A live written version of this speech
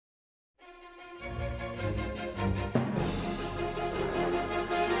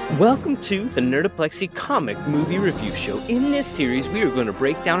Welcome to the Nerdoplexy Comic Movie Review Show. In this series, we are going to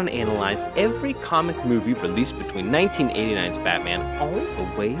break down and analyze every comic movie released between 1989's Batman all the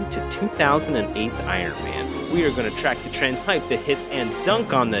way to 2008's Iron Man. We are going to track the trends, hype the hits, and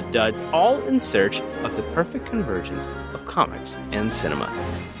dunk on the duds, all in search of the perfect convergence of comics and cinema.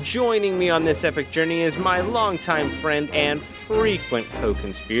 Joining me on this epic journey is my longtime friend and frequent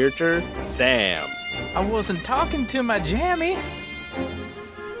co-conspirator, Sam. I wasn't talking to my jammy.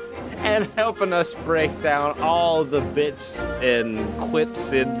 And helping us break down all the bits and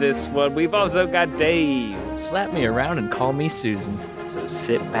quips in this one, we've also got Dave. Slap me around and call me Susan. So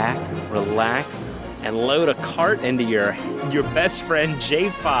sit back, relax, and load a cart into your best friend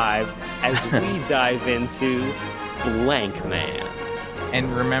J5 as we dive into Blank Man.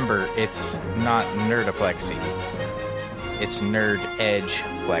 And remember, it's not nerdoplexy. It's nerd edge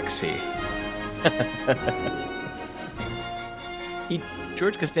plexy.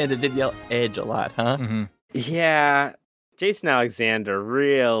 George Costanza did yell edge a lot, huh? Mm-hmm. Yeah, Jason Alexander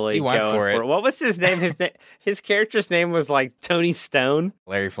really He went going for it. What was his name? His character's name was like Tony Stone.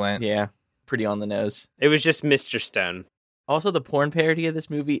 Larry Flint. Yeah, pretty on the nose. It was just Mr. Stone. Also, the porn parody of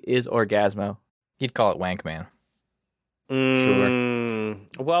this movie is Orgasmo. He'd call it Wank Man. Sure.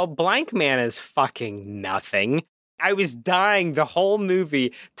 Well, Blank Man is fucking nothing. I was dying the whole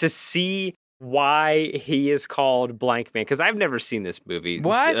movie to see why he is called Blank Man, because I've never seen this movie.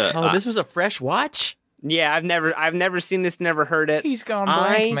 What? This was a fresh watch? Yeah, I've never seen this, never heard it. He's gone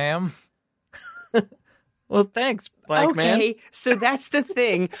blank, ma'am. Well, thanks, Blank Man. Okay, so that's the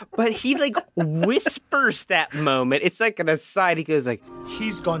thing. But he like whispers that moment. It's like an aside. He goes like,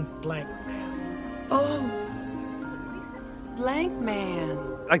 "He's gone blank, man." Oh, Blank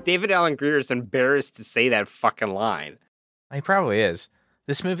Man. Like David Alan Grier is embarrassed to say that fucking line. He probably is.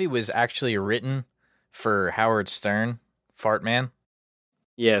 This movie was actually written for Howard Stern, Fart Man.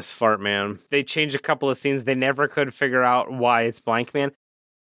 Yes, Fart Man. They changed a couple of scenes. They never could figure out why it's Blank Man.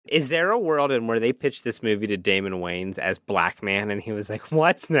 Is there a world in where they pitched this movie to Damon Wayans as Black Man and he was like,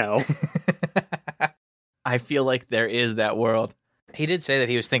 what? No. I feel like there is that world. He did say that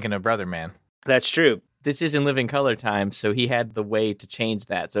he was thinking of Brother Man. That's true. This is in living color time, so he had the way to change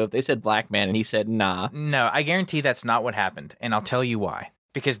that. So if they said Black Man and he said nah. No, I guarantee that's not what happened, and I'll tell you why.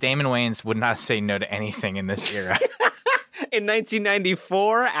 Because Damon Wayans would not say no to anything in this era. In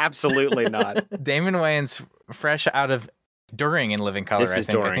 1994? Absolutely not. Damon Wayans, fresh out of during In Living Color, This is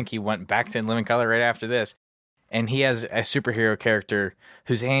I during. think he went back to In Living Color right after this. And he has a superhero character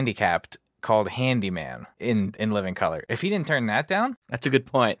who's handicapped called Handyman in Living Color. If he didn't turn that down, That's a good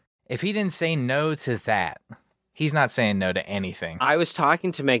point. if he didn't say no to that, he's not saying no to anything. I was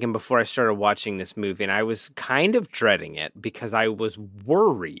talking to Megan before I started watching this movie, and I was kind of dreading it because I was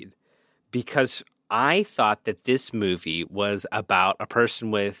worried because I thought that this movie was about a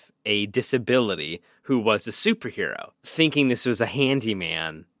person with a disability who was a superhero, thinking this was a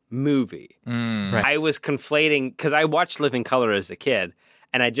handyman movie. Right. I was conflating because I watched Living Color as a kid,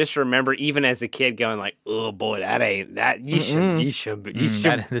 and I just remember even as a kid going like, "Oh boy, that ain't that. You should.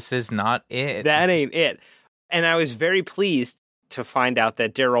 This is not it. That ain't it." And I was very pleased to find out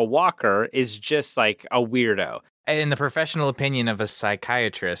that Daryl Walker is just like a weirdo. In the professional opinion of a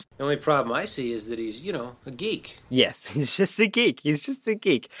psychiatrist. The only problem I see is that he's, a geek. Yes, he's just a geek. He's just a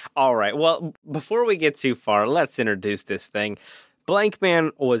geek. All right. Well, before we get too far, let's introduce this thing. Blank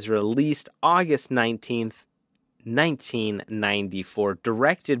Man was released August 19th, 1994,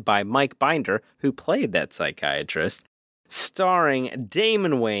 directed by Mike Binder, who played that psychiatrist, starring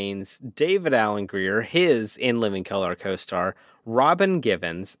Damon Wayans, David Alan Grier, his In Living Color co-star, Robin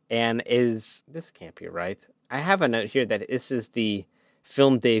Givens, and this can't be right. I have a note here that this is the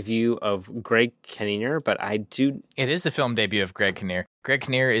film debut of Greg Kinnear, but It is the film debut of Greg Kinnear. Greg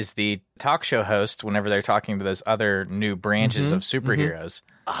Kinnear is the talk show host whenever they're talking to those other new branches of superheroes.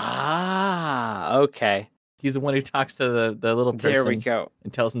 Okay. He's the one who talks to the little person. There we go.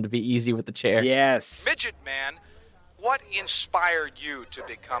 And tells him to be easy with the chair. Yes. Midget Man, what inspired you to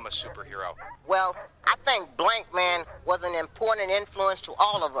become a superhero? Well, I think Blank Man was an important influence to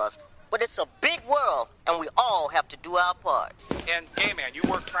all of us. But it's a big world, and we all have to do our part. And Gay Man, you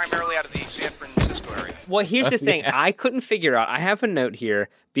work primarily out of the San Francisco area. Well, here's the thing. Yeah. I couldn't figure out. I have a note here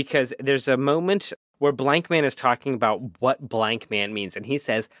because there's a moment where Blank Man is talking about what Blank Man means. And he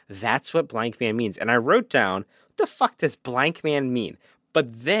says, that's what Blank Man means. And I wrote down, what the fuck does Blank Man mean?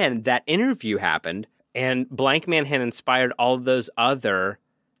 But then that interview happened, and Blank Man had inspired all those other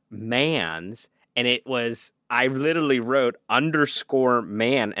mans. And it was, I literally wrote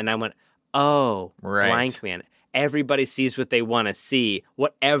 _man. And I went, oh, Right. Blank Man. Everybody sees what they want to see,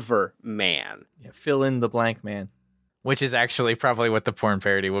 whatever man. Yeah, fill in the Blank Man. Which is actually probably what the porn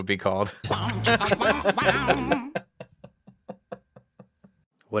parody would be called.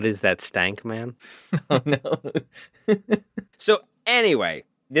 What is that, Stank Man? Oh, no. So anyway,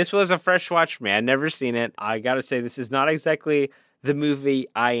 this was a fresh watch for me. I'd never seen it. I gotta say, this is not exactly the movie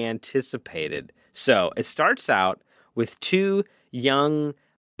I anticipated. So it starts out with two young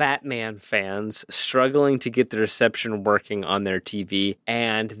Batman fans struggling to get the reception working on their TV,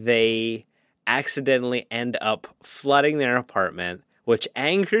 and they accidentally end up flooding their apartment, which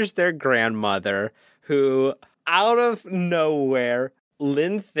angers their grandmother, who, out of nowhere,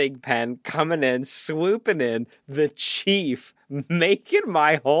 Lynn Thigpen coming in, swooping in, the chief, making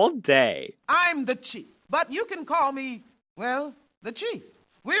my whole day. I'm the chief, but you can call me, well, the chief.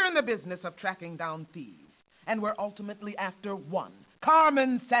 We're in the business of tracking down thieves, and we're ultimately after one,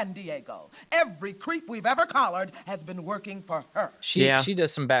 Carmen Sandiego. Every creep we've ever collared has been working for her. She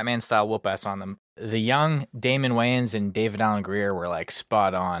does some Batman-style whoop-ass on them. The young Damon Wayans and David Alan Grier were, like,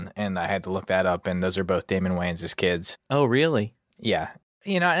 spot on, and I had to look that up, and those are both Damon Wayans' kids. Oh, really? Yeah.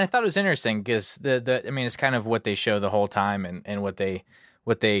 You know, and I thought it was interesting because it's kind of what they show the whole time, and what they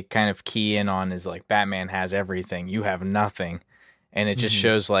kind of key in on is like Batman has everything, you have nothing, and it just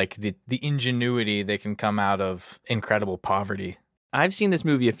shows like the ingenuity that can come out of incredible poverty. I've seen this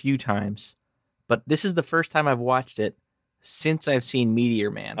movie a few times, but this is the first time I've watched it since I've seen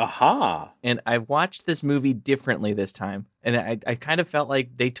Meteor Man. Aha! And I've watched this movie differently this time, and I kind of felt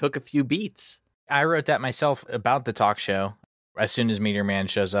like they took a few beats. I wrote that myself about the talk show. As soon as Meteor Man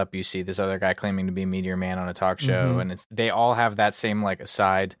shows up, you see this other guy claiming to be Meteor Man on a talk show, and they all have that same like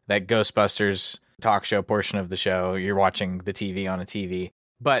aside, that Ghostbusters talk show portion of the show. You're watching the TV on a TV.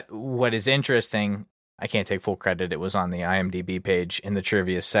 But what is interesting, I can't take full credit, it was on the IMDb page in the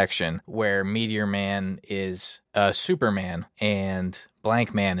trivia section, where Meteor Man is Superman and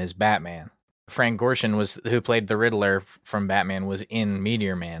Blank Man is Batman. Frank Gorshin, who played the Riddler from Batman, was in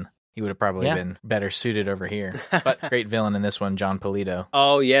Meteor Man. He would have probably been better suited over here. But great villain in this one, John Polito.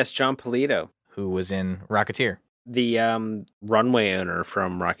 Oh, yes, John Polito. Who was in Rocketeer. The runway owner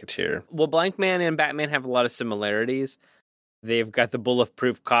from Rocketeer. Well, Blank Man and Batman have a lot of similarities. They've got the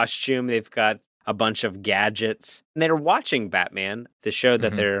bulletproof costume. They've got a bunch of gadgets. And they're watching Batman, the show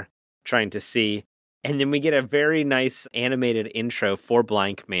that they're trying to see. And then we get a very nice animated intro for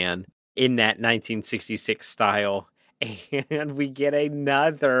Blank Man in that 1966 style. And we get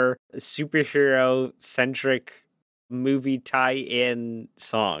another superhero-centric movie tie-in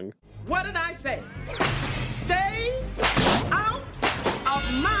song. What did I say? Stay out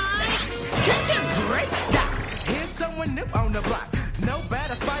of my kitchen. Great Scott! Here's someone new on the block. No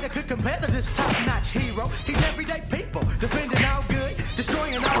better spider could compare to this top-notch hero. He's everyday people, defending all good,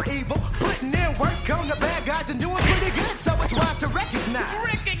 destroying all evil, putting in work on the bad guys and doing pretty good. So it's wise to recognize.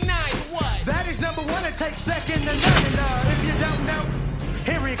 Recognize what? That is number one and takes second to none. And if you don't know,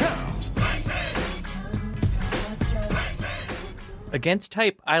 here he comes. Against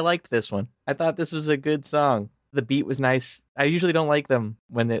Type, I liked this one. I thought this was a good song. The beat was nice. I usually don't like them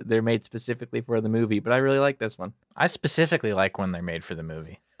when they're made specifically for the movie, but I really like this one. I specifically like when they're made for the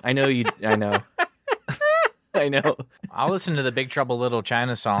movie. I know you. I know. I know. I'll listen to the Big Trouble Little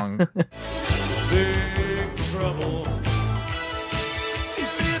China song. Big trouble.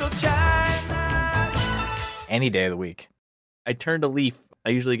 Little China. Any day of the week. I turned a leaf.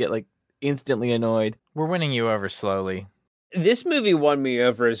 I usually get like instantly annoyed. We're winning you over slowly. This movie won me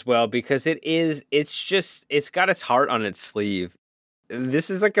over as well because it's got its heart on its sleeve. This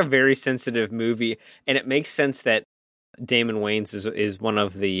is like a very sensitive movie, and it makes sense that Damon Wayans is one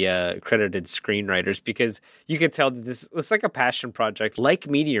of the credited screenwriters, because you could tell that it's like a passion project. Like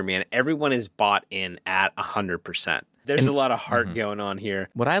Meteor Man, everyone is bought in at 100%. There's a lot of heart going on here.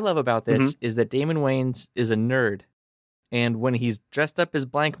 What I love about this is that Damon Wayans is a nerd, and when he's dressed up as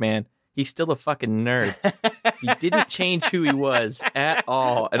Blank Man, he's still a fucking nerd. He didn't change who he was at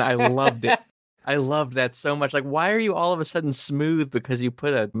all, and I loved it. I loved that so much. Like, why are you all of a sudden smooth because you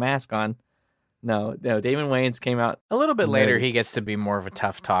put a mask on? No, Damon Wayans came out a little bit later. He gets to be more of a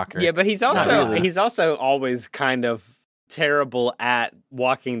tough talker. Yeah, but he's also always kind of terrible at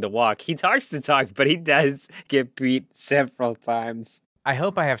walking the walk. He talks the talk, but he does get beat several times. I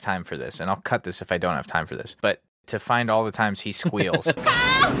hope I have time for this, and I'll cut this if I don't have time for this. But to find all the times he squeals.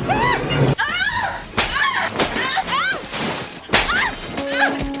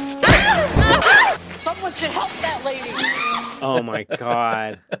 Someone should help that lady. Oh my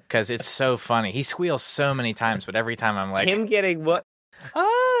God. Because it's so funny. He squeals so many times, but every time I'm like... Him getting what?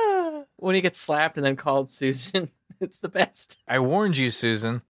 When he gets slapped and then called Susan. It's the best. I warned you,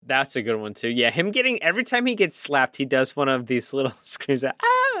 Susan. That's a good one, too. Yeah, him every time he gets slapped, he does one of these little screams,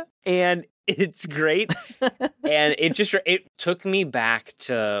 ah! And it's great. And it took me back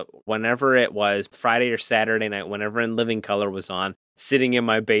to whenever it was Friday or Saturday night, whenever In Living Color was on, sitting in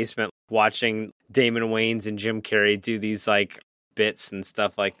my basement watching Damon Wayans and Jim Carrey do these like bits and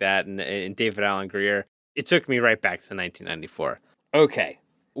stuff like that, and David Alan Grier. It took me right back to 1994. Okay,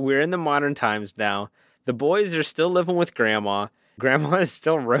 we're in the modern times now. The boys are still living with Grandma. Grandma is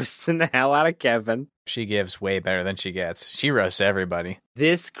still roasting the hell out of Kevin. She gives way better than she gets. She roasts everybody.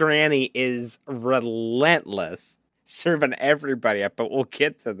 This granny is relentless, serving everybody up, but we'll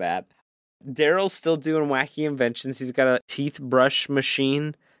get to that. Daryl's still doing wacky inventions. He's got a teeth brush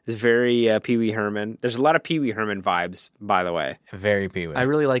machine. It's very Pee Wee Herman. There's a lot of Pee Wee Herman vibes, by the way. Very Pee Wee. I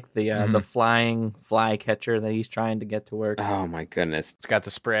really like the flying fly catcher that he's trying to get to work. Oh my goodness. It's got the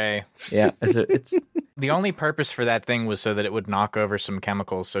spray. Yeah, it's The only purpose for that thing was so that it would knock over some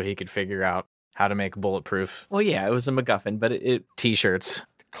chemicals so he could figure out how to make bulletproof. well, yeah, it was a MacGuffin, but it T-shirts.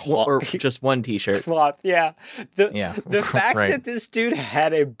 or just one T-shirt. Cloth, yeah. Yeah, The fact right. that this dude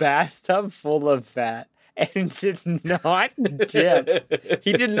had a bathtub full of that and did not dip.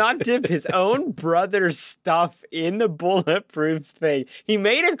 He did not dip his own brother's stuff in the bulletproof thing. He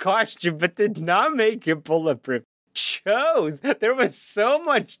made a costume, but did not make it bulletproof. There was so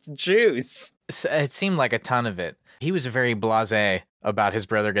much juice. It seemed like a ton of it. He was very blasé about his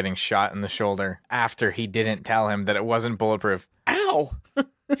brother getting shot in the shoulder after he didn't tell him that it wasn't bulletproof. Ow!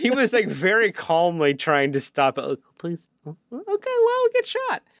 He was like very calmly trying to stop it. Like, please, okay, well, we'll get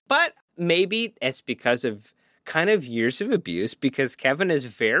shot. But maybe it's because of kind of years of abuse, because Kevin is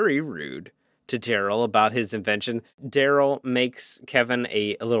very rude to Daryl about his invention. Daryl makes Kevin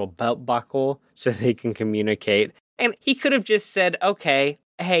a little belt buckle so they can communicate. And he could have just said, okay,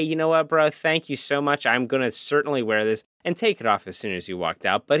 hey, you know what, bro? Thank you so much. I'm going to certainly wear this, and take it off as soon as he walked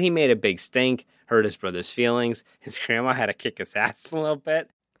out. But he made a big stink, hurt his brother's feelings. His grandma had to kick his ass a little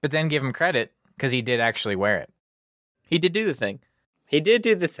bit. But then give him credit, because he did actually wear it. He did do the thing. He did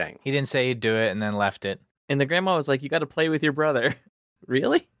do the thing. He didn't say he'd do it and then left it. And the grandma was like, you got to play with your brother.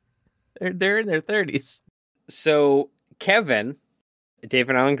 Really? They're in their 30s. So Kevin,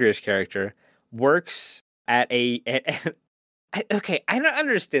 David Alan Grier's character, works at okay, I don't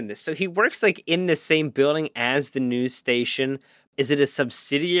understand this. So he works like in the same building as the news station. Is it a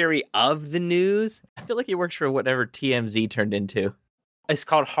subsidiary of the news? I feel like he works for whatever TMZ turned into. It's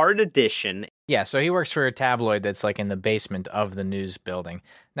called Hard Edition. Yeah, so he works for a tabloid that's like in the basement of the news building.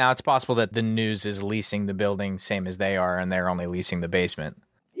 Now, it's possible that the news is leasing the building same as they are, and they're only leasing the basement.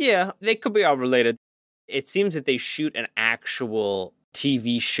 Yeah, they could be all related. It seems that they shoot an actual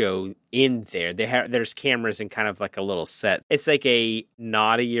TV show in there. There's cameras and kind of like a little set. It's like a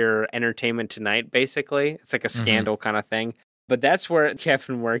naughtier Entertainment Tonight, basically. It's like a scandal kind of thing. But that's where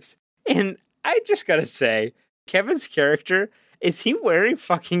Kevin works. And I just gotta say, Kevin's character, is he wearing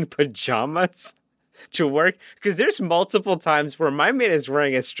fucking pajamas to work? Because there's multiple times where my man is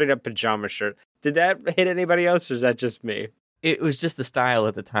wearing a straight up pajama shirt. Did that hit anybody else, or is that just me? It was just the style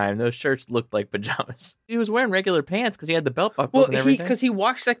at the time. Those shirts looked like pajamas. He was wearing regular pants because he had the belt buckles and everything. Because he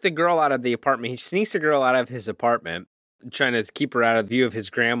walks like the girl out of the apartment. He sneaks the girl out of his apartment, trying to keep her out of view of his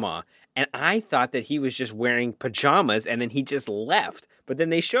grandma. And I thought that he was just wearing pajamas, and then he just left. But then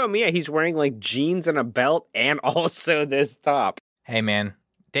they show me he's wearing like jeans and a belt and also this top. Hey, man,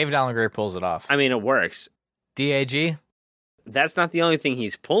 David Alan Grier pulls it off. I mean, it works. DAG? That's not the only thing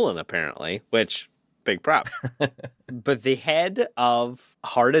he's pulling, apparently, which, big prop. But the head of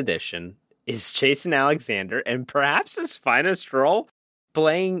Hard Edition is Jason Alexander, and perhaps his finest role,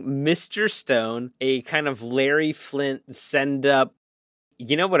 playing Mr. Stone, a kind of Larry Flint send-up.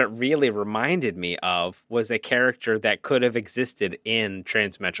 You know what it really reminded me of was a character that could have existed in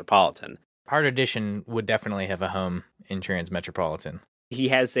Transmetropolitan. Hard Edition would definitely have a home in Transmetropolitan. He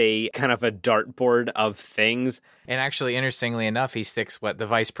has a kind of a dartboard of things. And actually, interestingly enough, he sticks the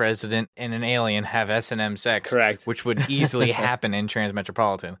vice president and an alien have S&M sex. Correct. Which would easily happen in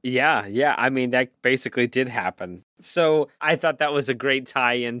Transmetropolitan. Yeah. I mean, that basically did happen. So I thought that was a great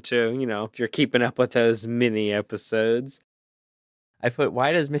tie-in to, if you're keeping up with those mini episodes. I put,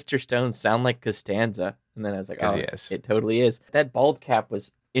 why does Mr. Stone sound like Costanza? And then I was like, oh, he is. It totally is. That bald cap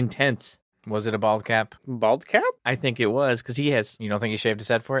was intense. Was it a bald cap? Bald cap? I think it was, because he has... You don't think he shaved his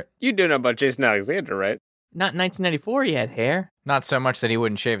head for it? You do know about Jason Alexander, right? Not in 1994, he had hair. Not so much that he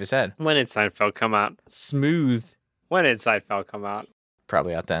wouldn't shave his head. When did Seinfeld come out? Smooth. When did Seinfeld come out?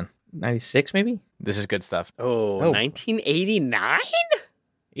 Probably out then. 96, maybe? This is good stuff. Oh. 1989?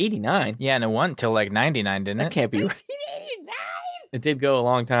 89? Yeah, and it went till like 99, didn't it? That can't be right. 1989? It did go a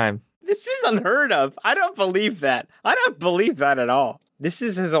long time. This is unheard of. I don't believe that. I don't believe that at all. This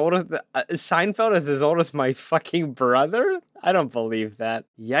is as old as Seinfeld is as old as my fucking brother? I don't believe that.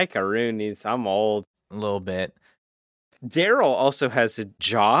 Yikeroonies, I'm old. A little bit. Daryl also has a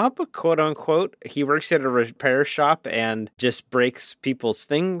job, quote unquote. He works at a repair shop and just breaks people's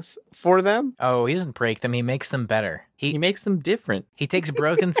things for them. Oh, he doesn't break them. He makes them better. He makes them different. He takes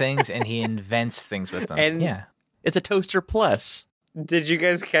broken things and he invents things with them. And yeah. It's a toaster plus. Did you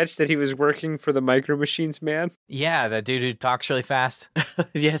guys catch that he was working for the Micro Machines man? Yeah, the dude who talks really fast.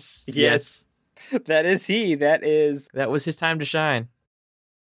 Yes. That is he. That was his time to shine.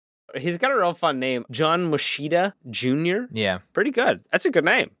 He's got a real fun name. John Moshida Jr. Yeah. Pretty good. That's a good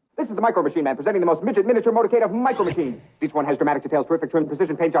name. This is the Micro Machine Man presenting the most midget miniature motorcade of Micro Machines. Each one has dramatic details, terrific trim,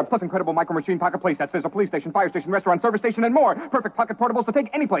 precision paint jobs, plus incredible Micro Machine pocket playsets. There's a police station, fire station, restaurant, service station, and more. Perfect pocket portables to take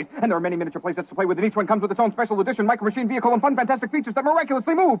any place. And there are many miniature playsets to play with, and each one comes with its own special edition Micro Machine vehicle and fun, fantastic features that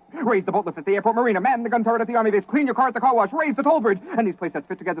miraculously move. Raise the boat lift at the airport marina, man the gun turret at the army base, clean your car at the car wash, raise the toll bridge. And these playsets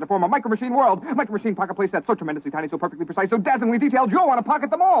fit together to form a Micro Machine world. Micro Machine pocket playsets, so tremendously tiny, so perfectly precise, so dazzlingly detailed, you'll want to pocket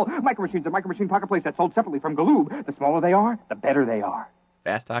them all. Micro Machines and Micro Machine pocket playsets sold separately from Galoob. The smaller they are, the better they are.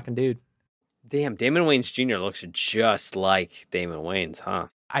 Fast talking dude. Damn, Damon Wayans Jr. looks just like Damon Wayans, huh?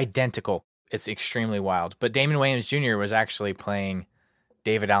 Identical. It's extremely wild. But Damon Wayans Jr. was actually playing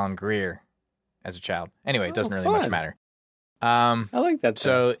David Alan Grier as a child. Anyway, it doesn't really much matter. I like that.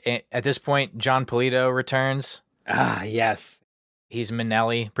 So at this point, John Polito returns. Ah, yes. He's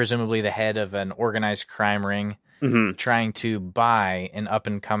Minnelli, presumably the head of an organized crime ring, trying to buy an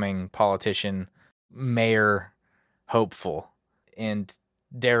up-and-coming politician, mayor hopeful. And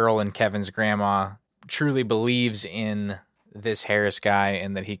Daryl and Kevin's grandma truly believes in this Harris guy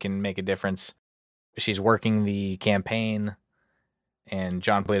and that he can make a difference. She's working the campaign, and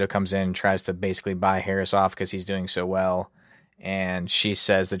John Polito comes in and tries to basically buy Harris off because he's doing so well. And she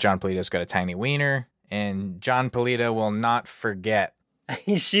says that John Polito's got a tiny wiener, and John Polito will not forget.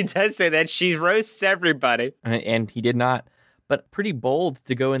 She does say that. She roasts everybody. And he did not. But pretty bold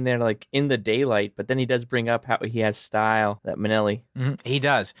to go in there like in the daylight. But then he does bring up how he has style, that Minnelli. Mm-hmm. He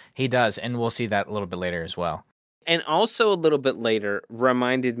does. And we'll see that a little bit later as well. And also a little bit later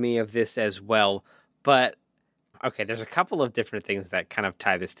reminded me of this as well. But, okay, there's a couple of different things that kind of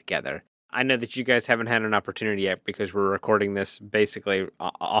tie this together. I know that you guys haven't had an opportunity yet because we're recording this basically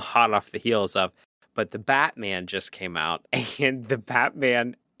hot off the heels of. But the Batman just came out. And the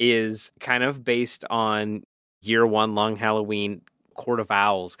Batman is kind of based on Year One, Long Halloween, Court of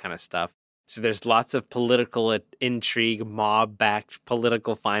Owls kind of stuff. So there's lots of political intrigue, mob-backed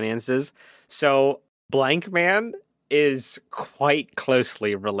political finances. So Blank Man is quite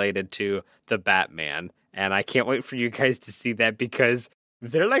closely related to the Batman. And I can't wait for you guys to see that because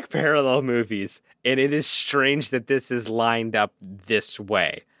they're like parallel movies. And it is strange that this is lined up this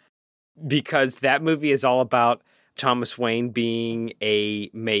way. Because that movie is all about Thomas Wayne being a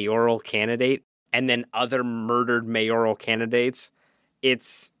mayoral candidate. And then other murdered mayoral candidates.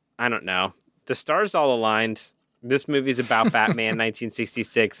 It's, I don't know. The stars all aligned. This movie's about Batman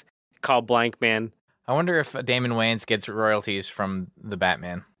 1966, called Blank Man. I wonder if Damon Wayans gets royalties from the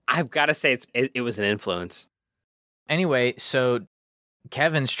Batman. I've got to say it was an influence. Anyway, so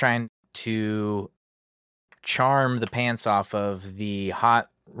Kevin's trying to charm the pants off of the hot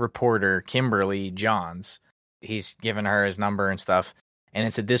reporter, Kimberly Johns. He's given her his number and stuff. And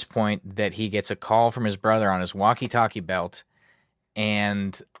it's at this point that he gets a call from his brother on his walkie-talkie belt.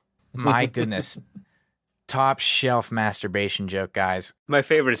 And my goodness, top shelf masturbation joke, guys. My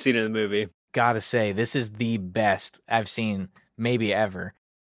favorite scene in the movie. Gotta say, this is the best I've seen maybe ever.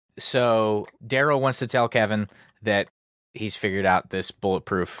 So Daryl wants to tell Kevin that he's figured out this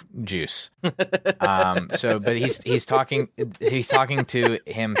bulletproof juice. But he's talking to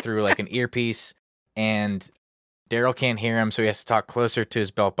him through like an earpiece, and Daryl can't hear him, so he has to talk closer to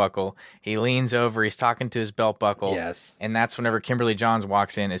his belt buckle. He leans over, he's talking to his belt buckle. Yes. And that's whenever Kimberly Johns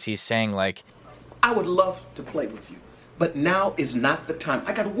walks in, as he's saying, like, I would love to play with you, but now is not the time.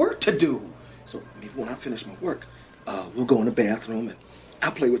 I got work to do. So maybe when I finish my work, we'll go in the bathroom and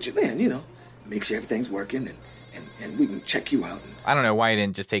I'll play with you then, make sure everything's working and we can check you out. I don't know why he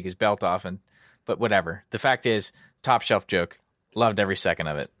didn't just take his belt off, but whatever. The fact is, top shelf joke. Loved every second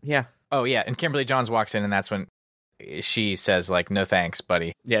of it. Yeah. Oh, yeah. And Kimberly Johns walks in, and that's when she says, like, no thanks,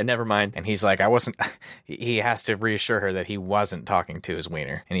 buddy. Yeah, never mind. And he's like, I wasn't. He has to reassure her that he wasn't talking to his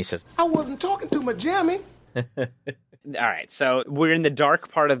wiener. And he says, I wasn't talking to my jammy. All right, so we're in the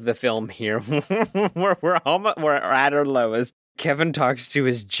dark part of the film here. we're at our lowest. Kevin talks to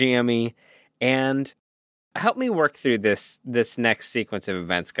his jammy, and help me work through this next sequence of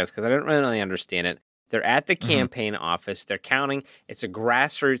events, guys, because I don't really understand it. They're at the campaign office. They're counting. It's a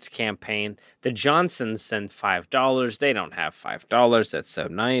grassroots campaign. The Johnsons send $5. They don't have $5. That's so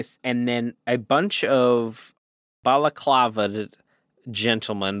nice. And then a bunch of balaclava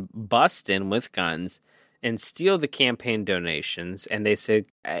gentlemen bust in with guns and steal the campaign donations. And they said,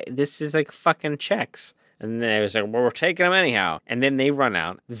 this is like fucking checks. And they was like, well, we're taking them anyhow. And then they run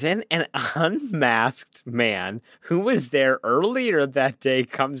out. Then an unmasked man who was there earlier that day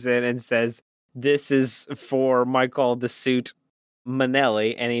comes in and says, this is for Michael the Suit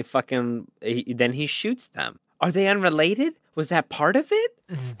Manelli. And then he shoots them. Are they unrelated? Was that part of it?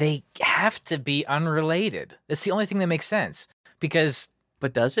 They have to be unrelated. It's the only thing that makes sense. Because...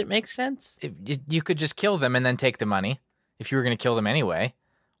 But does it make sense? You could just kill them and then take the money. If you were going to kill them anyway.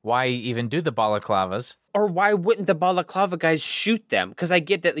 Why even do the balaclavas? Or why wouldn't the balaclava guys shoot them? Because I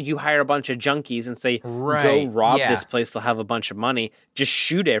get that you hire a bunch of junkies and say, go rob this place, they'll have a bunch of money. Just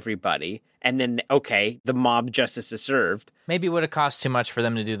shoot everybody. And then, okay, the mob justice is served. Maybe it would have cost too much for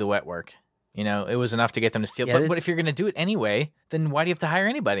them to do the wet work. You know, it was enough to get them to steal. Yeah, but if you're going to do it anyway, then why do you have to hire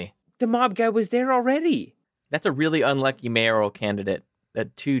anybody? The mob guy was there already. That's a really unlucky mayoral candidate.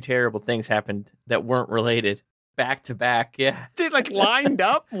 That two terrible things happened that weren't related. Back to back, yeah. They lined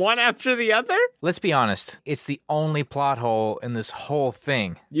up one after the other? Let's be honest. It's the only plot hole in this whole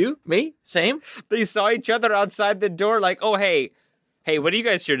thing. You? Me? Same? They saw each other outside the door oh, hey, what are you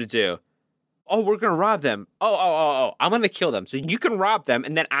guys here to do? Oh, we're going to rob them. Oh, I'm going to kill them. So you can rob them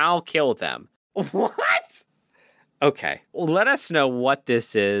and then I'll kill them. What? Okay. Well, let us know what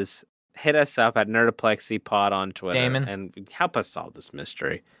this is. Hit us up at NerdoplexyPod on Twitter. Damon. And help us solve this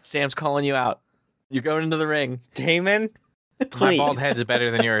mystery. Sam's calling you out. You're going into the ring. Damon, My please. bald head's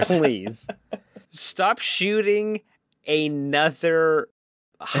better than yours. Please. Stop shooting another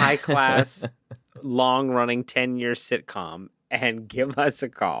high-class, long-running 10-year sitcom and give us a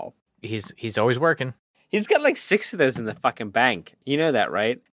call. He's always working. He's got 6 of those in the fucking bank. You know that,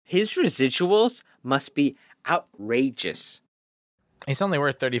 right? His residuals must be outrageous. He's only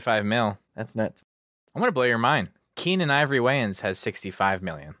worth $35 million. That's nuts. I'm going to blow your mind. Keenan Ivory Wayans has $65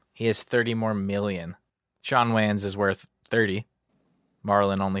 million. He has 30 more million. Sean Wayans is worth 30.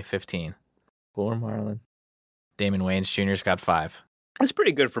 Marlon only 15. Poor Marlon. Damon Wayans Jr.'s got 5. That's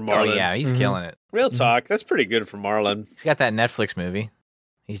pretty good for Marlon. Oh, yeah, he's killing it. Real talk, that's pretty good for Marlon. He's got that Netflix movie.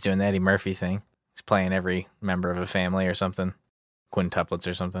 He's doing the Eddie Murphy thing. He's playing every member of a family or something. Quintuplets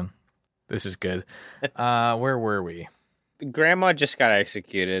or something. This is good. Where were we? Grandma just got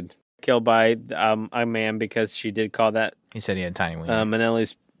executed. Killed by a man because she did call that. He said he had tiny wiener.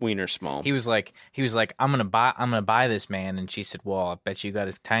 Manelli's wiener small. He was like, I'm gonna buy this man, and she said, well, I bet you got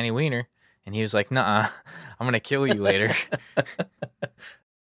a tiny wiener. And he was like, nuh-uh, I'm gonna kill you later.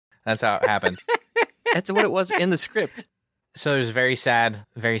 That's how it happened. That's what it was in the script. So there's a very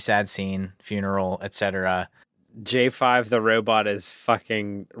sad scene, funeral, etc. J5 the robot is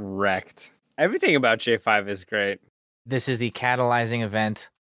fucking wrecked. Everything about J5 is great. This is the catalyzing event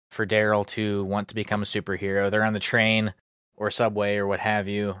for Daryl to want to become a superhero. They're on the train or subway or what have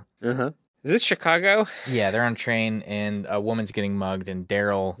you. Uh-huh. Is this Chicago? Yeah, they're on a train and a woman's getting mugged and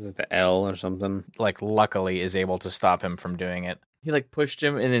Daryl... Is it the L or something? Luckily is able to stop him from doing it. He pushed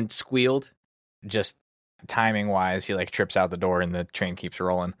him and then squealed. Just timing-wise, he trips out the door and the train keeps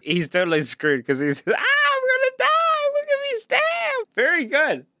rolling. He's totally screwed because he's, I'm gonna die! Look at me stab! Very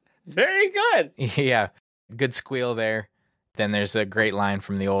good. Very good. Yeah, good squeal there. Then there's a great line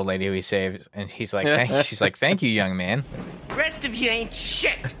from the old lady who he saves, and she's like, thank you, young man. Rest of you ain't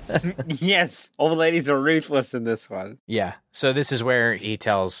shit. Yes, old ladies are ruthless in this one. Yeah, so this is where he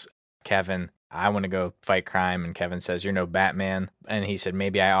tells Kevin, I want to go fight crime, and Kevin says, you're no Batman, and he said,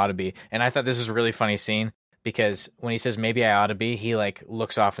 maybe I ought to be. And I thought this was a really funny scene, because when he says, maybe I ought to be, he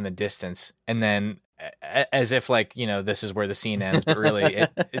looks off in the distance, and then as if this is where the scene ends, but really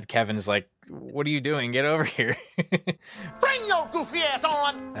Kevin is like, what are you doing? Get over here. Bring your goofy ass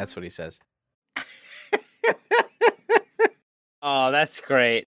on. That's what he says. Oh, that's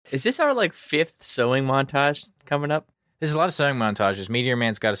great. Is this our 5th sewing montage coming up? There's a lot of sewing montages. Meteor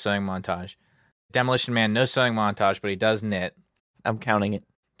Man's got a sewing montage. Demolition Man, no sewing montage, but he does knit. I'm counting it.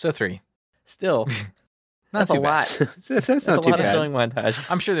 So 3. Still. That's a lot. That's a not too lot of bad. sewing montages.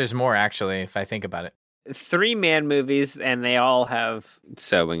 I'm sure there's more, actually, if I think about it. 3-man movies, and they all have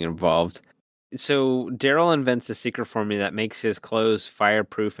sewing involved. So Daryl invents a secret formula that makes his clothes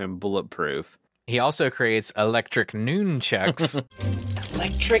fireproof and bulletproof. He also creates electric nunchucks.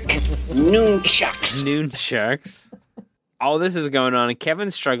 Electric nunchucks. Nunchucks. All this is going on, and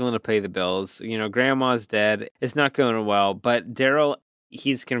Kevin's struggling to pay the bills. Grandma's dead. It's not going well, but Daryl,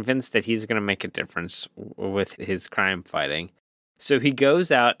 he's convinced that he's going to make a difference with his crime fighting. So he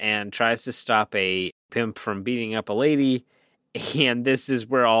goes out and tries to stop a pimp from beating up a lady. And this is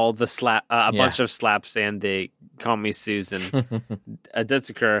where all the bunch of slaps and the call me Susan does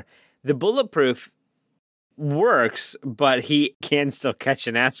occur. The bulletproof works, but he can still catch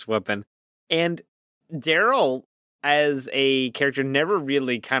an ass whooping. And Daryl, as a character, never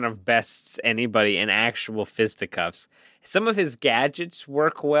really kind of bests anybody in actual fisticuffs. Some of his gadgets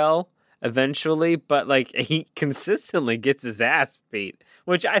work well eventually, but like he consistently gets his ass beat,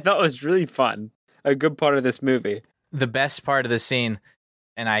 which I thought was really fun. A good part of this movie. The best part of the scene,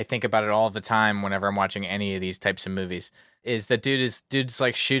 and I think about it all the time whenever I'm watching any of these types of movies, is that dude's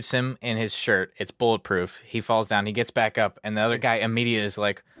like shoots him in his shirt. It's bulletproof. He falls down. He gets back up, and the other guy immediately is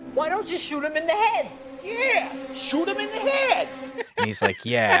like, Why don't you shoot him in the head? Yeah, shoot him in the head. and he's like,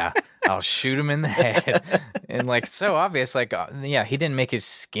 yeah, I'll shoot him in the head. And like, so obvious, like, yeah, he didn't make his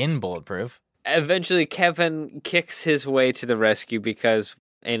skin bulletproof. Eventually, Kevin kicks his way to the rescue because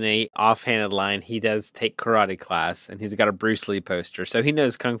in a offhanded line, he does take karate class, and he's got a Bruce Lee poster, so he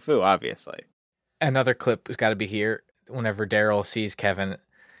knows kung fu, obviously. Another clip has got to be here whenever Daryl sees Kevin,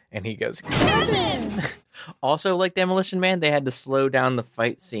 and he goes, Kevin! Also, like Demolition Man, they had to slow down the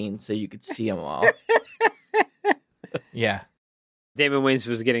fight scene so you could see them all. Yeah. Damon Wayans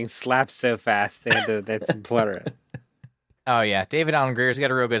was getting slapped so fast, they had to blur it. Oh, yeah. David Allen Greer's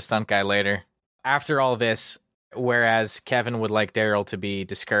got a real good stunt guy later. After all this, whereas Kevin would like Daryl to be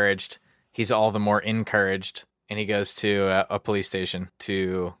discouraged, he's all the more encouraged, and he goes to a police station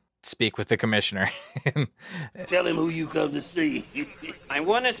to speak with the commissioner. Tell him who you come to see. I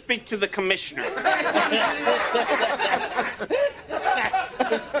want to speak to the commissioner.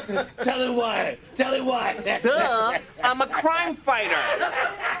 Tell him why. Tell him why. Duh, I'm a crime fighter.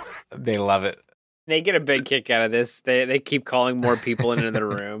 They love it. They get a big kick out of this. They keep calling more people into the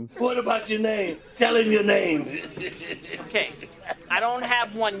room. What about your name? Tell him your name. Okay, I don't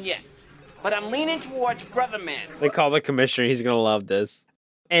have one yet, but I'm leaning towards Brother Man. They call the commissioner. He's going to love this.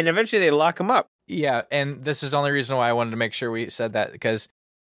 And eventually they lock him up. Yeah, and this is the only reason why I wanted to make sure we said that, because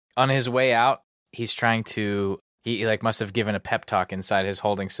on his way out, he's trying to, he like must have given a pep talk inside his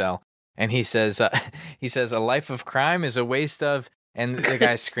holding cell. And he says, a life of crime is a waste of, and the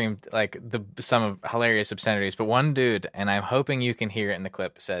guy screamed like some of hilarious obscenities, but one dude, and I'm hoping you can hear it in the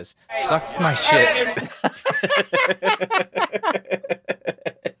clip, says, "Suck my shit."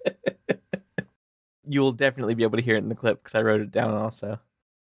 You'll definitely be able to hear it in the clip because I wrote it down also.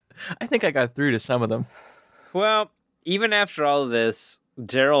 I think I got through to some of them. Well, even after all of this,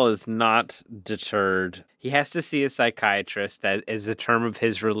 Daryl is not deterred. He has to see a psychiatrist. That is the term of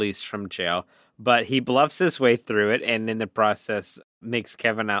his release from jail. But he bluffs his way through it, and in the process makes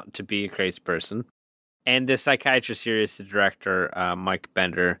Kevin out to be a crazy person. And the psychiatrist here is the director, Mike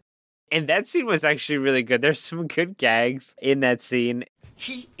Bender. And that scene was actually really good. There's some good gags in that scene.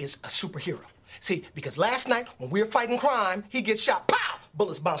 He is a superhero. See, because last night when we were fighting crime, he gets shot. Pow!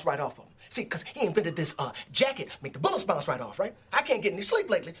 Bullets bounce right off of him. See, because he invented this jacket, make the bullets bounce right off, right? I can't get any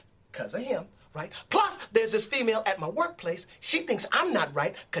sleep lately because of him. Right? Plus, there's this female at my workplace. She thinks I'm not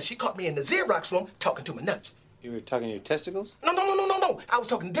right because she caught me in the Xerox room talking to my nuts. You were talking to your testicles? No. I was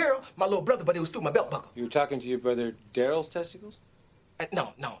talking to Daryl, my little brother, but it was through my belt buckle. You were talking to your brother Daryl's testicles?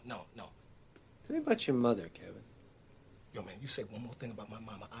 No. Tell me about your mother, Kevin. Yo, man, you say one more thing about my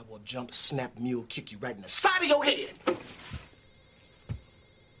mama, I will jump, snap, mule, kick you right in the side of your head. There's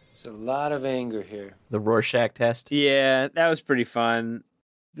a lot of anger here. The Rorschach test. Yeah, that was pretty fun.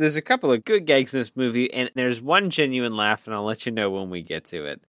 There's a couple of good gags in this movie, and there's one genuine laugh, and I'll let you know when we get to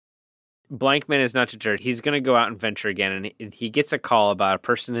it. Blankman is not deterred. He's going to go out and venture again, and he gets a call about a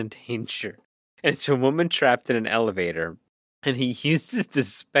person in danger. And it's a woman trapped in an elevator, and he uses the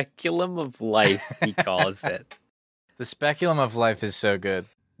speculum of life, he calls it. The speculum of life is so good.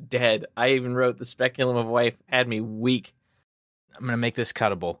 Dead. I even wrote the speculum of life had me weak. I'm going to make this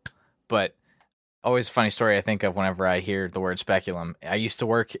cuttable, but always a funny story I think of whenever I hear the word speculum. I used to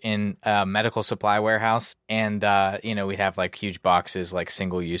work in a medical supply warehouse, and we'd have like huge boxes, like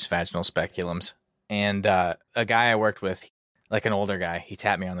single-use vaginal speculums. And a guy I worked with, like an older guy, he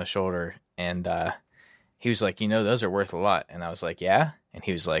tapped me on the shoulder, and he was like, those are worth a lot. And I was like, yeah? And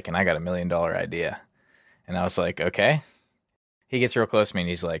he was like, and I got $1 million idea. And I was like, okay. He gets real close to me, and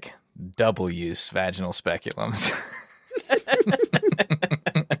he's like, double-use vaginal speculums.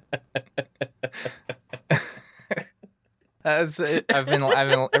 I've been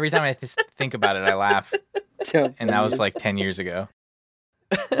every time I think about it, I laugh. And that was like 10 years ago.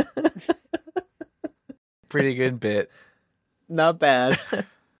 Pretty good bit. Not bad.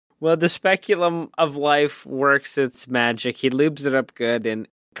 Well, the speculum of life works its magic. He lubes it up good and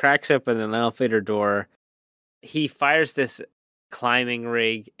cracks open an elevator door. He fires this climbing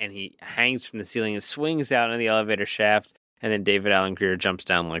rig, and he hangs from the ceiling and swings out in the elevator shaft, and then David Alan Grier jumps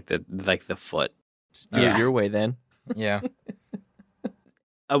down like the foot. Just do it your way then. Yeah.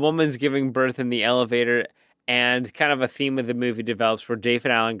 A woman's giving birth in the elevator, and kind of a theme of the movie develops where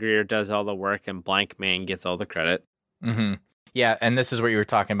David Alan Grier does all the work and Blank Man gets all the credit. Mm-hmm. Yeah, and this is what you were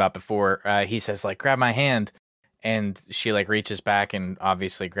talking about before. He says, like, grab my hand, and she, like, reaches back and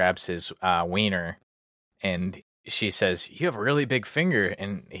obviously grabs his wiener, and she says, you have a really big finger,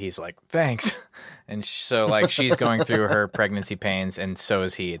 and he's like, thanks. And so, like, she's going through her pregnancy pains, and so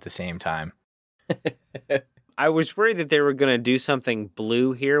is he at the same time. I was worried that they were going to do something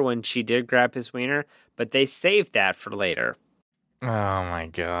blue here when she did grab his wiener, but they saved that for later. Oh, my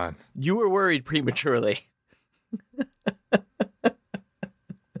God. You were worried prematurely.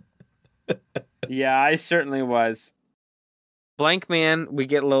 Yeah, I certainly was. Blank Man, we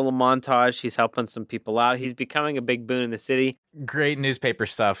get a little montage. He's helping some people out. He's becoming a big boon in the city. Great newspaper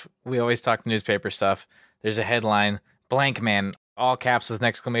stuff. We always talk newspaper stuff. There's a headline, Blank Man, all caps with an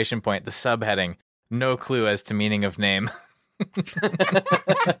exclamation point, the subheading, no clue as to meaning of name.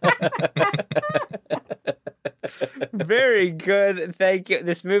 Very good. Thank you.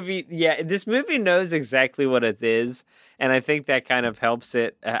 This movie knows exactly what it is, and I think that kind of helps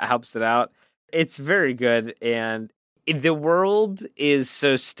it out. It's very good, and the world is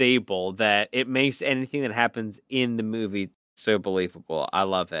so stable that it makes anything that happens in the movie so believable. I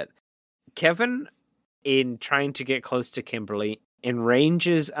love it. Kevin, in trying to get close to Kimberly,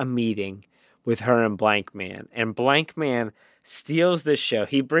 arranges a meeting with her and Blank Man, and Blank Man steals the show.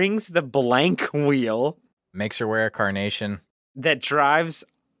 He brings the blank wheel. Makes her wear a carnation. That drives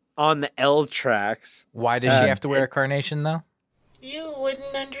on the L tracks. Why does she have to wear a carnation, though? You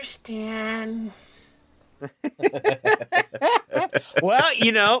wouldn't understand. Well,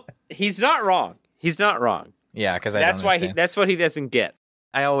 he's not wrong. He's not wrong. Yeah, because that's why that's what he doesn't get.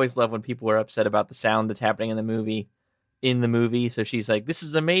 I always love when people are upset about the sound that's happening in the movie. So she's like, this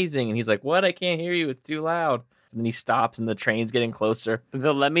is amazing. And he's like, what? I can't hear you. It's too loud. And then he stops and the train's getting closer.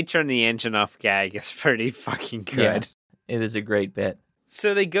 The let me turn the engine off gag is pretty fucking good. Yeah, it is a great bit.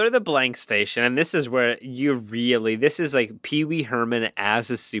 So they go to the blank station, and this is where this is like Pee Wee Herman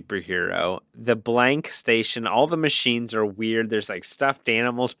as a superhero. The blank station, all the machines are weird. There's like stuffed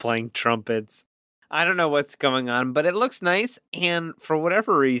animals playing trumpets. I don't know what's going on, but it looks nice. And for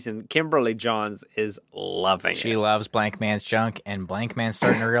whatever reason, Kimberly Johns is loving it. She loves Blank Man's junk, and Blank Man's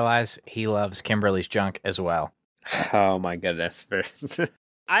starting to realize he loves Kimberly's junk as well. Oh my goodness.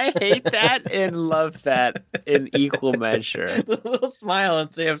 I hate that and love that in equal measure. The little smile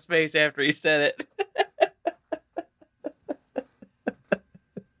on Sam's face after he said it.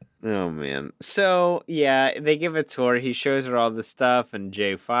 Oh, man. So, yeah, they give a tour. He shows her all the stuff and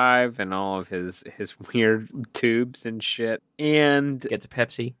J5 and all of his weird tubes and shit. And gets a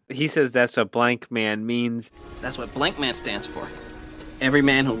Pepsi. He says that's what Blank Man means. That's what Blank Man stands for. Every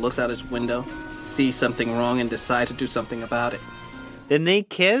man who looks out his window, sees something wrong, and decides to do something about it. Then they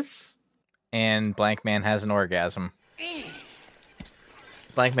kiss. And Blank Man has an orgasm.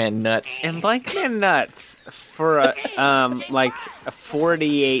 Blank Man nuts. And Blank Man nuts for like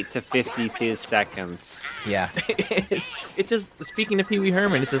 48 to 52 seconds. Yeah. It's just, speaking of Pee Wee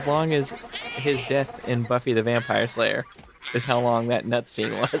Herman, it's as long as his death in Buffy the Vampire Slayer is how long that nuts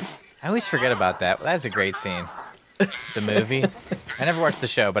scene was. I always forget about that. That's a great scene. The movie. I never watched the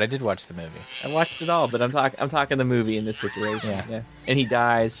show, but I did watch the movie. I watched it all, but I'm talking the movie in this situation. Yeah. And he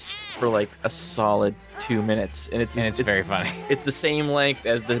dies for like a solid 2 minutes, and it's very funny. It's the same length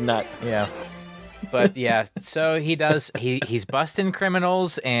as the nut. Yeah. But yeah, so he does. He's busting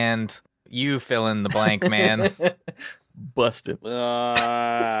criminals, and you fill in the blank, man. Busted.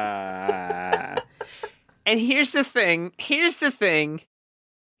 And here's the thing.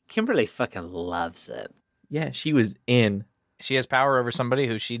 Kimberly fucking loves it. Yeah, she was in. She has power over somebody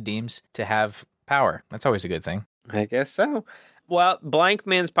who she deems to have power. That's always a good thing. I guess so. Well, Blank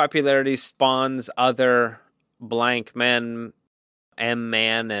Man's popularity spawns other Blank Men,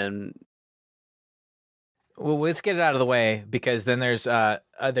 M-Man, and... Well, let's get it out of the way, because then there's a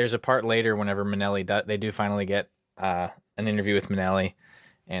part later whenever Minnelli they do finally get an interview with Minnelli,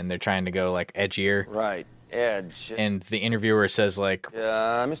 and they're trying to go like edgier. Right, edge. And the interviewer says like,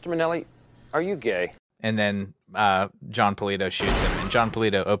 Mr. Minnelli, are you gay? And then John Polito shoots him, and John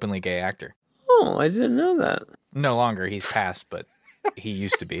Polito, openly gay actor. Oh, I didn't know that. No longer, he's passed, but he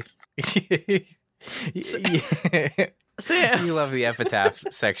used to be. Sam, you love the epitaph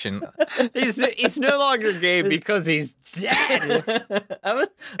section. He's no longer gay because he's dead. I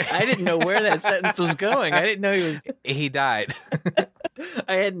didn't know where that sentence was going. I didn't know he died.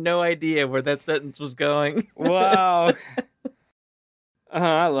 I had no idea where that sentence was going. Wow.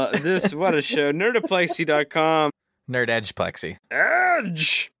 I love this. What a show. Nerdoplexy.com. Nerd Edge Plexi.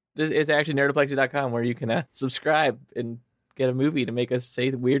 Edge! It's actually nerdoplexy.com where you can subscribe and get a movie to make us say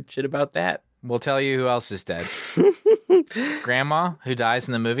the weird shit about that. We'll tell you who else is dead. Grandma, who dies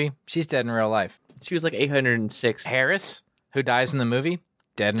in the movie, she's dead in real life. She was like 806. Harris, who dies in the movie,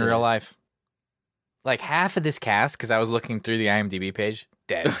 dead in real life. Like half of this cast, because I was looking through the IMDb page,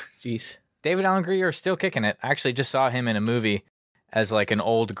 dead. Jeez. David Allen Greer is still kicking it. I actually just saw him in a movie as like an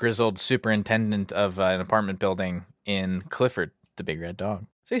old grizzled superintendent of an apartment building in Clifford, the Big Red Dog.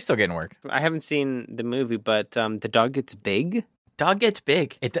 So he's still getting work. I haven't seen the movie, but the dog gets big. Dog gets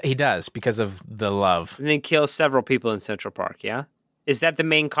big. He does because of the love. And then kills several people in Central Park, yeah? Is that the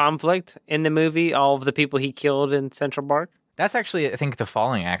main conflict in the movie? All of the people he killed in Central Park? That's actually, I think, the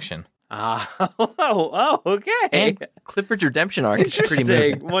falling action. Okay. And Clifford's redemption arc is pretty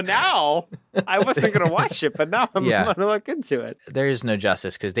Interesting. moving. Well, now, I wasn't going to watch it, but now I'm going to look into it. There is no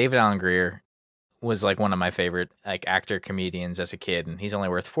justice because David Allen Greer was like one of my favorite like actor comedians as a kid, and he's only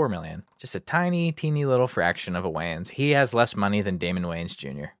worth $4 million. Just a tiny, teeny little fraction of a Wayans. He has less money than Damon Wayans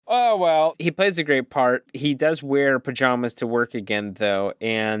Jr. Oh, well, he plays a great part. He does wear pajamas to work again, though,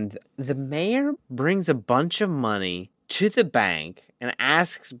 and the mayor brings a bunch of money to the bank and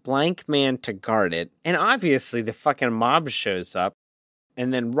asks Blank Man to guard it, and obviously the fucking mob shows up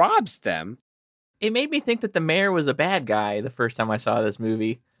and then robs them. It made me think that the mayor was a bad guy the first time I saw this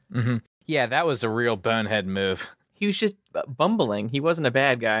movie. Mm-hmm. Yeah, that was a real bonehead move. He was just bumbling. He wasn't a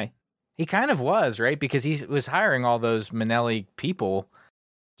bad guy. He kind of was, right? Because he was hiring all those Minnelli people.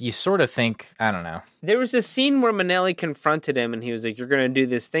 You sort of think, I don't know. There was a scene where Minnelli confronted him and he was like, "You're going to do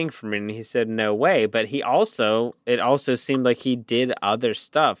this thing for me." And he said, "No way." But it also seemed like he did other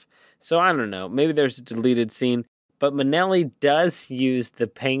stuff. So I don't know. Maybe there's a deleted scene. But Minnelli does use the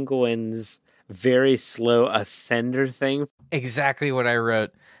Penguin's very slow ascender thing. Exactly what I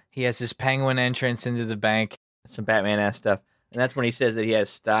wrote. He has his penguin entrance into the bank. Some Batman-ass stuff. And that's when he says that he has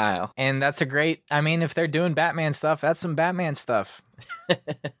style. And that's a great, I mean, if they're doing Batman stuff, that's some Batman stuff.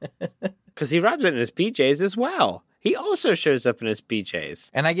 Because he robs it in his PJs as well. He also shows up in his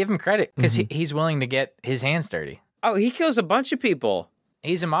PJs. And I give him credit because he's willing to get his hands dirty. Oh, he kills a bunch of people.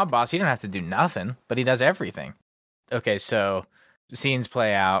 He's a mob boss. He don't have to do nothing, but he does everything. Okay, so scenes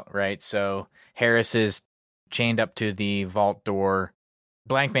play out, right? So Harris is chained up to the vault door.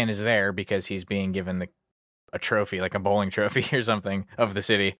 Blank Man is there because he's being given a trophy, like a bowling trophy or something of the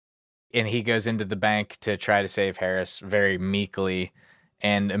city. And he goes into the bank to try to save Harris very meekly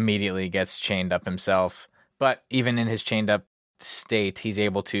and immediately gets chained up himself. But even in his chained up state, he's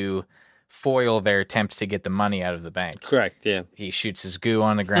able to foil their attempt to get the money out of the bank. Correct, yeah. He shoots his goo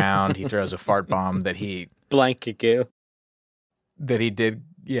on the ground. He throws a fart bomb that he... Blanket goo. That he did.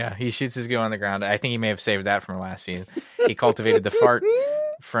 Yeah, he shoots his goo on the ground. I think he may have saved that from last season. He cultivated the fart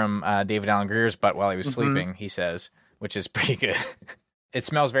from David Allen Greer's butt while he was sleeping, he says, which is pretty good. It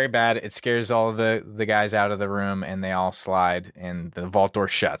smells very bad. It scares all of the guys out of the room, and they all slide, and the vault door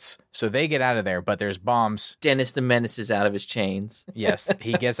shuts. So they get out of there, but there's bombs. Dennis the Menace is out of his chains. Yes,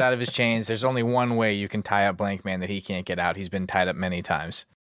 he gets out of his chains. There's only one way you can tie up Blank Man that he can't get out. He's been tied up many times.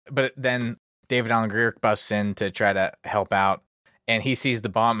 But then David Allen Greer busts in to try to help out, and he sees the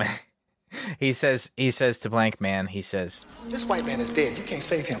bomb. He says to Blank Man, he says, "This white man is dead. You can't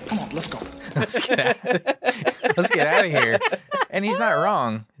save him. Come on, let's go. Let's get out of here." And he's not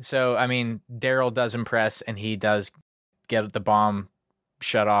wrong. So, I mean, Daryl does impress, and he does get the bomb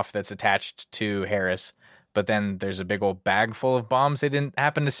shut off that's attached to Harris. But then there's a big old bag full of bombs they didn't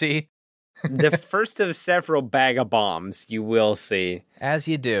happen to see. The first of several bag of bombs you will see. As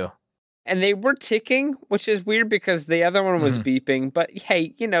you do. And they were ticking, which is weird because the other one was beeping. But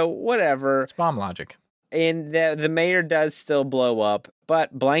hey, whatever. It's bomb logic. And the mayor does still blow up,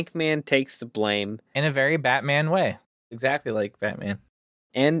 but Blank Man takes the blame. In a very Batman way. Exactly like Batman.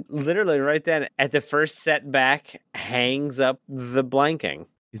 And literally right then, at the first setback, hangs up the blanking.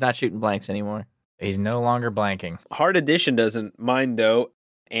 He's not shooting blanks anymore. He's no longer blanking. Hard Edition doesn't mind, though,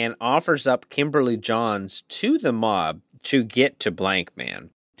 and offers up Kimberly Johns to the mob to get to Blank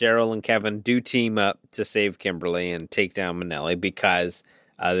Man. Daryl and Kevin do team up to save Kimberly and take down Minnelli because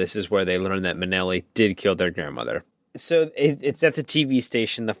this is where they learn that Minnelli did kill their grandmother. So it's at the TV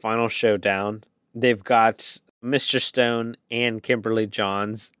station, the final showdown. They've got Mr. Stone and Kimberly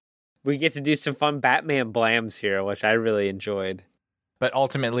Johns. We get to do some fun Batman blams here, which I really enjoyed. But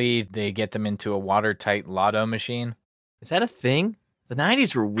ultimately, they get them into a watertight lotto machine. Is that a thing? The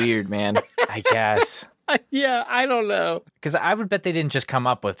 90s were weird, man. I guess. Yeah, I don't know. Because I would bet they didn't just come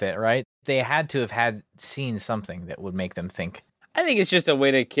up with it, right? They had to have seen something that would make them think. I think it's just a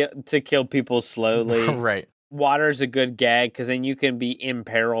way to kill people slowly. Right. Water's a good gag because then you can be in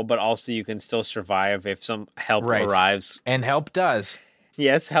peril, but also you can still survive if some help arrives. And help does.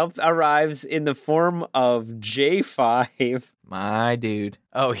 Yes, help arrives in the form of J5. My dude.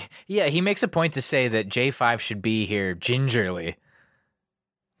 Oh, yeah, he makes a point to say that J5 should be here gingerly.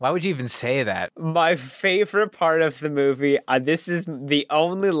 Why would you even say that? My favorite part of the movie, this is the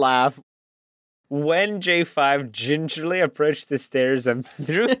only laugh, when J5 gingerly approached the stairs and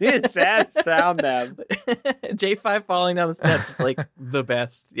threw his ass down them. J5 falling down the steps is like the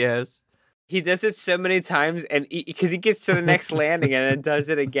best, yes. He does it so many times, and because he gets to the next landing and then does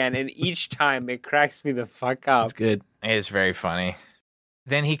it again, and each time it cracks me the fuck up. It's good. It is very funny.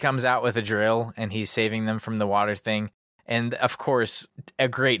 Then he comes out with a drill, and he's saving them from the water thing. And, of course, a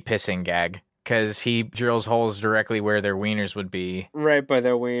great pissing gag, because he drills holes directly where their wieners would be. Right by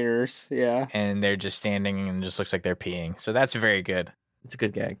their wieners, yeah. And they're just standing, and it just looks like they're peeing. So that's very good. It's a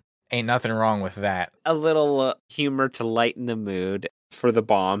good gag. Ain't nothing wrong with that. A little humor to lighten the mood for the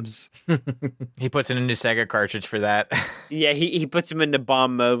bombs. He puts in a new Sega cartridge for that. Yeah, he puts him into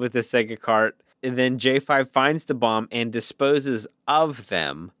bomb mode with the Sega cart. And then J5 finds the bomb and disposes of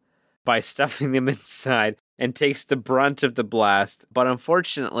them by stuffing them inside and takes the brunt of the blast, but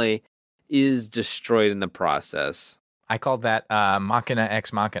unfortunately is destroyed in the process. I called that Machina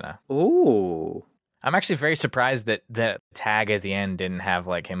Ex Machina. Ooh. I'm actually very surprised that that tag at the end didn't have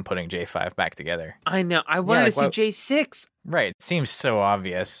like him putting J5 back together. I know. I wanted to see J6. Right. It seems so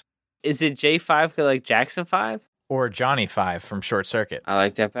obvious. Is it J5 like Jackson 5? Or Johnny 5 from Short Circuit. I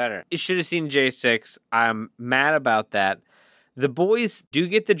like that better. You should have seen J6. I'm mad about that. The boys do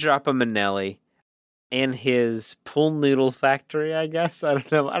get the drop of Manelli and his pool noodle factory, I guess. I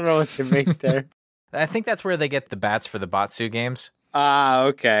don't know what to make there. I think that's where they get the bats for the Batsu games. Ah,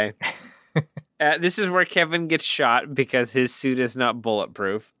 okay. This is where Kevin gets shot because his suit is not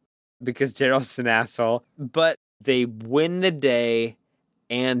bulletproof, because Daryl's an asshole. But they win the day,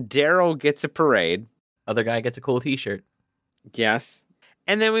 and Daryl gets a parade. Other guy gets a cool t-shirt. Yes.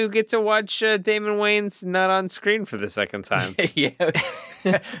 And then we get to watch Damon Wayans not on screen for the second time. Yeah.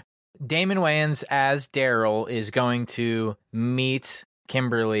 Damon Wayans as Daryl is going to meet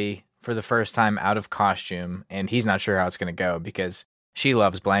Kimberly for the first time out of costume, and he's not sure how it's going to go because she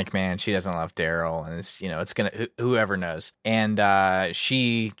loves Blank Man, she doesn't love Daryl, and it's gonna whoever knows. And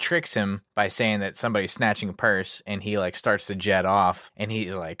she tricks him by saying that somebody's snatching a purse, and he like starts to jet off, and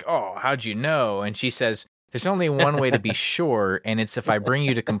he's like, "Oh, how'd you know?" And she says, "There's only one way to be sure, and it's if I bring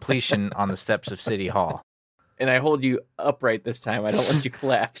you to completion on the steps of City Hall." And I hold you upright this time. I don't let you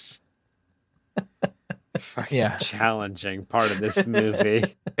collapse. Fucking challenging part of this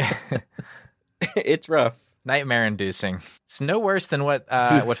movie. It's rough. Nightmare-inducing. It's no worse than what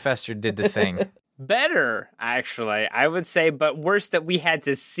Fester did to Thing. Better, actually, I would say, but worse that we had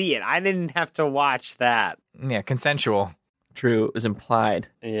to see it. I didn't have to watch that. Yeah, consensual. True, it was implied.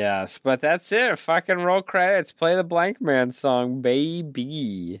 Yes, but that's it. Fucking roll credits. Play the Blank Man song,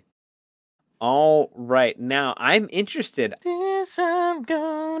 baby. All right, now I'm interested. This I'm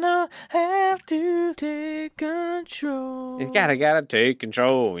gonna have to take control. You gotta take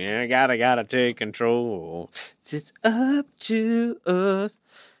control. Yeah, gotta take control. It's up to us.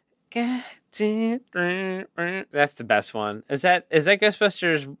 That's the best one. Is that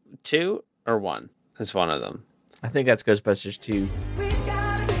Ghostbusters 2 or 1? It's one of them. I think that's Ghostbusters 2.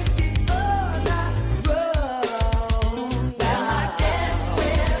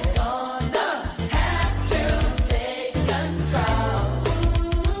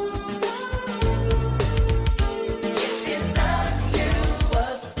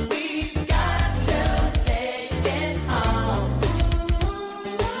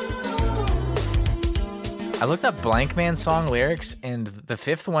 I looked up Blank Man song lyrics, and the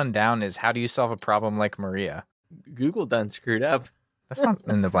fifth one down is "How do you solve a problem like Maria?" Google done screwed up. That's not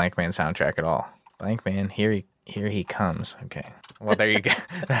in the Blank Man soundtrack at all. Blank Man, here he comes. Okay, well there you go.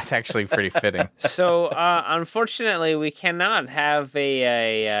 That's actually pretty fitting. So unfortunately, we cannot have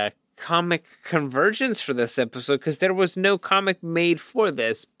a comic convergence for this episode because there was no comic made for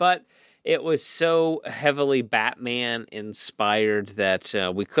this, but it was so heavily Batman inspired that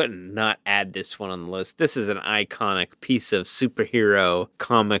we couldn't not add this one on the list. This is an iconic piece of superhero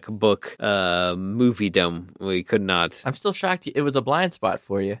comic book moviedom. We could not. I'm still shocked it was a blind spot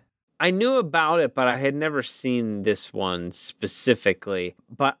for you. I knew about it, but I had never seen this one specifically.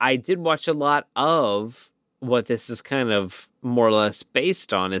 But I did watch a lot of what this is kind of more or less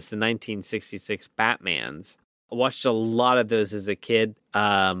based on is the 1966 Batmans. I watched a lot of those as a kid.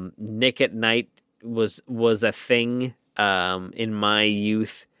 Nick at Night was a thing in my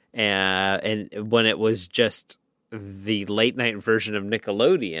youth, and when it was just the late night version of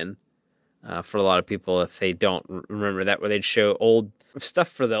Nickelodeon, for a lot of people if they don't remember that, where they'd show old stuff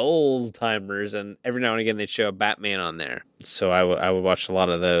for the old timers, and every now and again they'd show a Batman on there. So I would watch a lot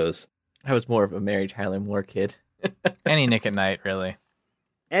of those. I was more of a Mary Tyler Moore kid. Any Nick at Night, really.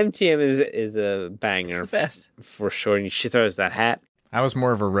 MTM is a banger. It's the best. For sure. And she throws that hat. I was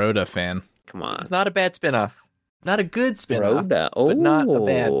more of a Rhoda fan. Come on. It's not a bad spinoff. Not a good spinoff. Rhoda. But not a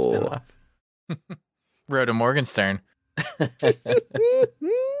bad Oh. spinoff. Rhoda Morgenstern.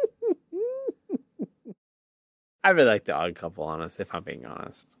 I really like The Odd Couple, honestly, if I'm being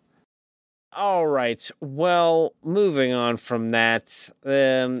honest. All right. Well, moving on from that,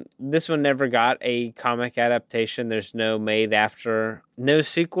 this one never got a comic adaptation. There's no made after, no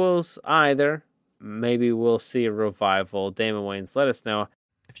sequels either. Maybe we'll see a revival. Damon Wayans, let us know.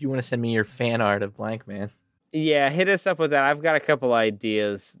 If you want to send me your fan art of Blank Man. Yeah, hit us up with that. I've got a couple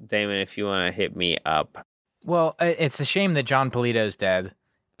ideas, Damon, if you want to hit me up. Well, it's a shame that John Polito's dead.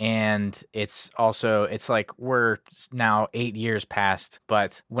 And it's like we're now 8 years past,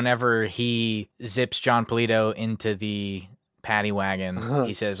 but whenever he zips John Polito into the paddy wagon,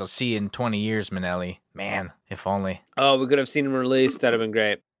 he says, "I'll see you in 20 years, Minnelli." Man, if only. Oh, we could have seen him released. That'd have been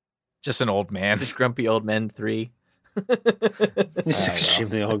great. Just an old man. Just Grumpy Old Men 3. Just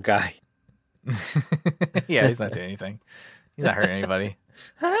extremely old guy. Yeah, he's not doing anything. He's not hurting anybody.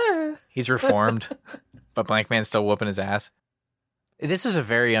 He's reformed, but Blank Man's still whooping his ass. This is a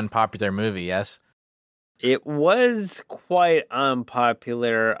very unpopular movie, yes? It was quite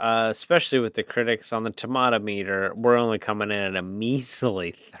unpopular, especially with the critics on the tomato meter. We're only coming in at a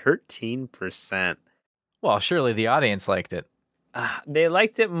measly 13%. Well, surely the audience liked it. They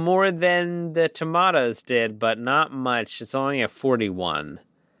liked it more than the tomatoes did, but not much. It's only a 41%.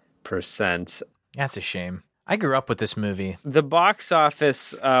 That's a shame. I grew up with this movie. The box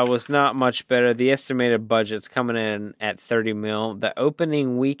office was not much better. The estimated budget's coming in at $30 million. The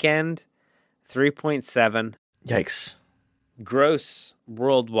opening weekend, 3.7. Yikes. Gross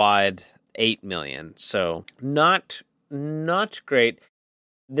worldwide, 8 million. So not great.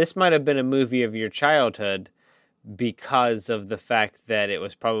 This might have been a movie of your childhood because of the fact that it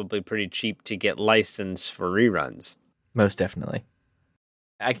was probably pretty cheap to get licensed for reruns. Most definitely.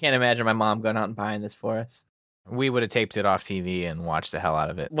 I can't imagine my mom going out and buying this for us. We would have taped it off TV and watched the hell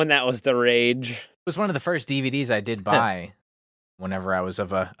out of it. When that was the rage. It was one of the first DVDs I did buy whenever I was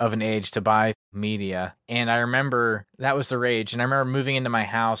of an age to buy media. And I remember that was the rage. And I remember moving into my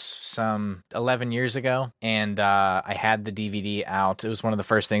house some 11 years ago, and I had the DVD out. It was one of the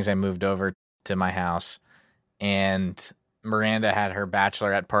first things I moved over to my house. And Miranda had her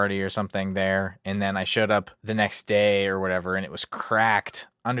bachelorette party or something there. And then I showed up the next day or whatever, and it was cracked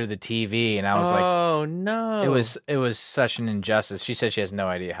under the TV, and I was like, "Oh no!" It was such an injustice. She says she has no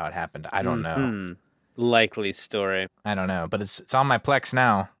idea how it happened. I don't know. Likely story. I don't know, but it's on my Plex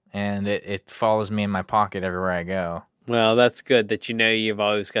now, and it follows me in my pocket everywhere I go. Well, that's good that you know you've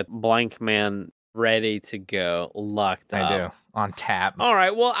always got Blank Man ready to go, locked up. I do, on tap. All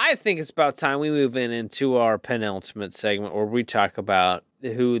right, well, I think it's about time we move into our penultimate segment where we talk about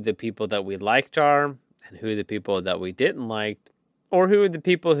who the people that we liked are and who the people that we didn't like. Or who are the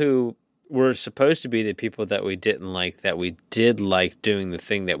people who were supposed to be the people that we didn't like, that we did like doing the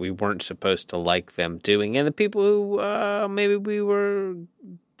thing that we weren't supposed to like them doing, and the people who maybe we were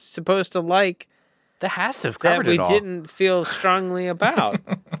supposed to like that has to have covered that we it all. didn't feel strongly about.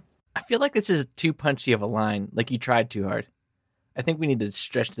 I feel like this is too punchy of a line. Like you tried too hard. I think we need to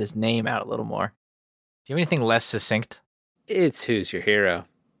stretch this name out a little more. Do you have anything less succinct? It's Who's Your Hero?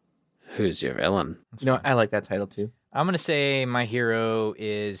 Who's Your Villain? I like that title too. I'm going to say my hero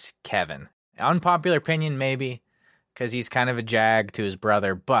is Kevin. Unpopular opinion, maybe, because he's kind of a jag to his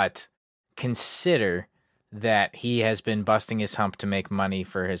brother, but consider that he has been busting his hump to make money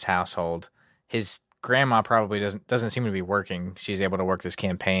for his household. His grandma probably doesn't seem to be working. She's able to work this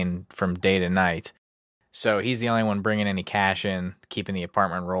campaign from day to night. So he's the only one bringing any cash in, keeping the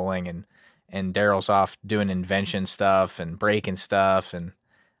apartment rolling, and Daryl's off doing invention stuff and breaking stuff, and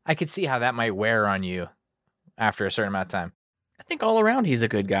I could see how that might wear on you after a certain amount of time. I think all around he's a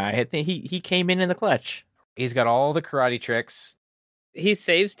good guy. I think he came in the clutch. He's got all the karate tricks. He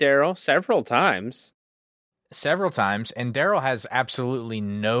saves Daryl several times. And Daryl has absolutely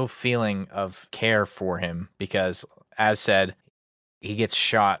no feeling of care for him because, as said, he gets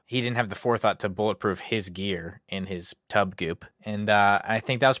shot. He didn't have the forethought to bulletproof his gear in his tub goop, and I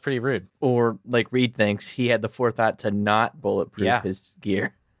think that was pretty rude. Or, like Reed thinks, he had the forethought to not bulletproof his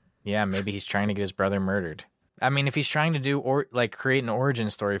gear. Yeah, maybe he's trying to get his brother murdered. I mean, if he's trying to do create an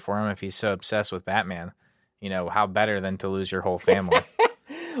origin story for him, if he's so obsessed with Batman, how better than to lose your whole family?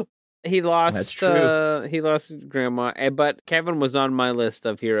 He lost. That's true. He lost Grandma, but Kevin was on my list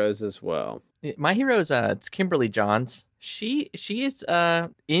of heroes as well. My hero's it's Kimberly Johns. She is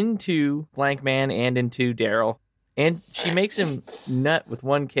into Blank Man and into Daryl, and she makes him nut with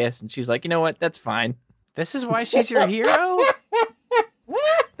one kiss, and she's like, you know what? That's fine. This is why she's your hero?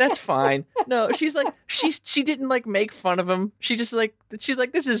 That's fine. No, she's like she didn't like make fun of him. She's like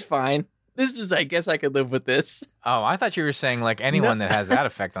this is fine. This is, I guess I could live with this. Oh, I thought you were saying like anyone that has that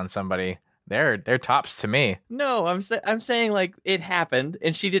effect on somebody, they're tops to me. No, I'm saying like it happened,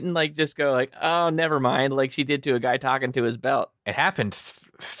 and she didn't like just go like, oh, never mind, like she did to a guy talking to his belt. It happened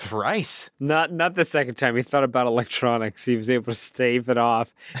thrice. Not the second time. He thought about electronics. He was able to stave it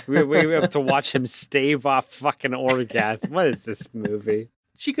off. We were able to watch him stave off fucking orgasm. What is this movie?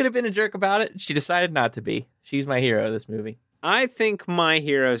 She could have been a jerk about it. She decided not to be. She's my hero of this movie. I think my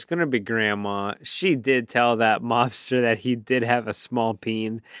hero is going to be Grandma. She did tell that mobster that he did have a small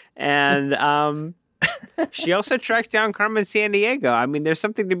peen. And she also tracked down Carmen Sandiego. I mean, there's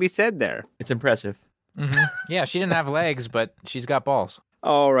something to be said there. It's impressive. Mm-hmm. Yeah, she didn't have legs, but she's got balls.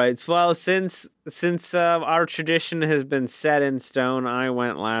 All right. Well, since our tradition has been set in stone, I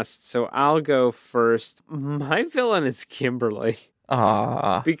went last, so I'll go first. My villain is Kimberly.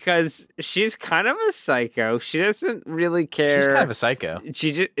 Aww. Because she's kind of a psycho. She doesn't really care. She's kind of a psycho.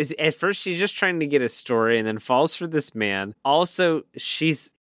 She just at first she's just trying to get a story and then falls for this man. Also, she's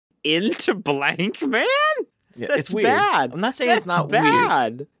into Blank Man? Yeah, That's it's weird. bad. I'm not saying That's it's not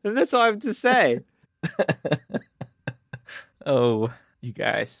bad. weird. And that's all I have to say. Oh, you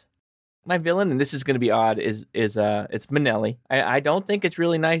guys. My villain, and this is going to be odd, is it's Manelli. I don't think it's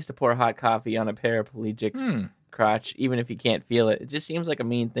really nice to pour hot coffee on a paraplegic's crotch, even if he can't feel it. It just seems like a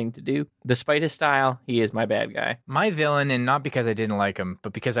mean thing to do. Despite his style, he is my bad guy. My villain, and not because I didn't like him,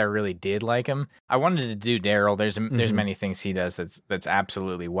 but because I really did like him. I wanted to do Daryl. There's many things he does that's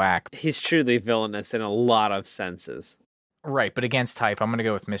absolutely whack. He's truly villainous in a lot of senses. Right, but against type, I'm going to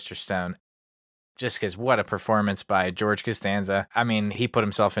go with Mr. Stone. Just because what a performance by George Costanza. I mean, he put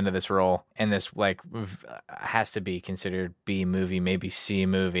himself into this role, and this has to be considered B movie, maybe C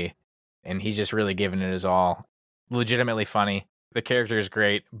movie. And he's just really giving it his all. Legitimately funny. The character is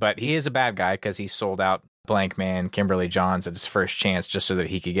great, but he is a bad guy because he sold out Blank Man, Kimberly Johns at his first chance just so that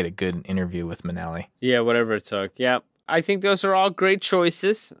he could get a good interview with Manelli. Yeah, whatever it took. Yeah, I think those are all great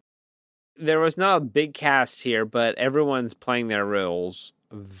choices. There was not a big cast here, but everyone's playing their roles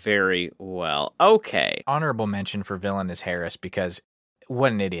very well. Okay. Honorable mention for villain is Harris because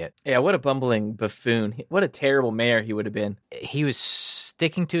what an idiot. Yeah, what a bumbling buffoon. What a terrible mayor he would have been. He was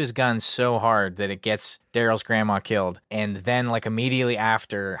sticking to his guns so hard that it gets Daryl's grandma killed, and then like immediately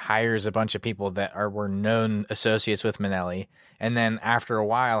after hires a bunch of people that were known associates with Manelli, and then after a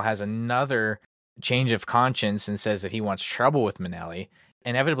while has another change of conscience and says that he wants trouble with Manelli,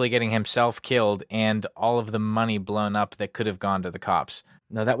 inevitably getting himself killed and all of the money blown up that could have gone to the cops.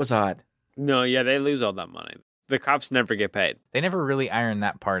 No, that was odd. No, yeah, they lose all that money. The cops never get paid. They never really iron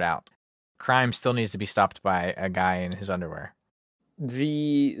that part out. Crime still needs to be stopped by a guy in his underwear.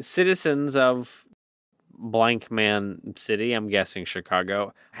 The citizens of Blank Man City, I'm guessing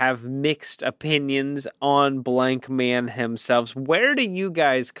Chicago, have mixed opinions on Blank Man himself. Where do you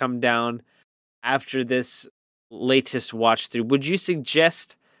guys come down after this latest watch through? Would you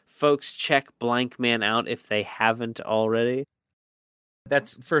suggest folks check Blank Man out if they haven't already?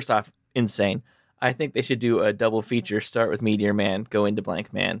 That's, first off, insane. I think they should do a double feature, start with Meteor Man, go into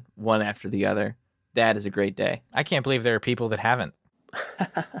Blank Man, one after the other. That is a great day. I can't believe there are people that haven't.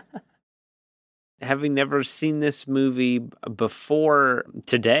 Having never seen this movie before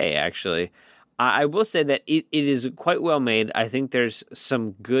today, actually, I will say that it is quite well made. I think there's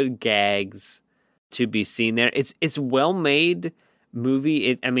some good gags to be seen there. It's well made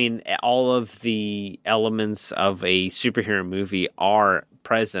movie. I mean, all of the elements of a superhero movie are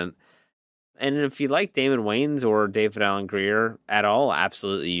present. And if you like Damon Wayans or David Alan Grier at all,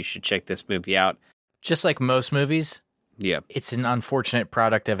 absolutely you should check this movie out. Just like most movies, yeah, it's an unfortunate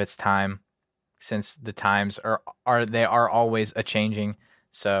product of its time, since the times are always a changing.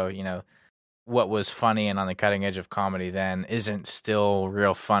 So, you know, what was funny and on the cutting edge of comedy then isn't still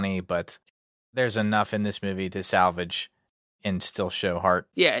real funny, but there's enough in this movie to salvage and still show heart.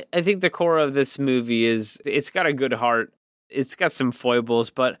 Yeah, I think the core of this movie is it's got a good heart. It's got some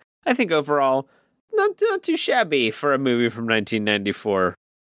foibles, but I think overall not too shabby for a movie from 1994.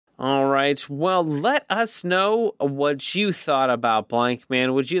 All right. Well, let us know what you thought about Blank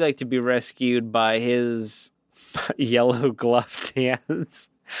Man. Would you like to be rescued by his yellow gloved hands?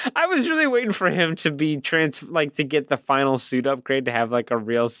 I was really waiting for him to be to get the final suit upgrade to have like a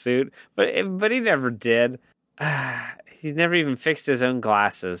real suit, but he never did. He never even fixed his own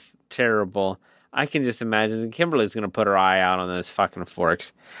glasses. Terrible. I can just imagine Kimberly's going to put her eye out on those fucking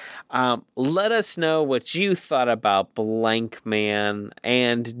forks. Let us know what you thought about Blank Man,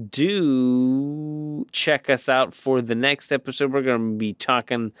 and do check us out for the next episode. We're going to be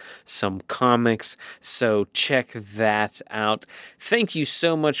talking some comics, so check that out. Thank you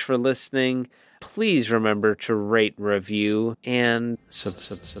so much for listening. Please remember to rate, review, and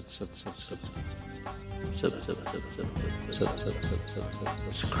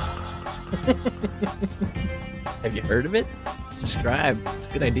Have you heard of it? Subscribe. It's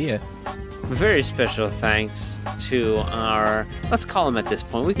a good idea. Very special thanks to our, let's call them at this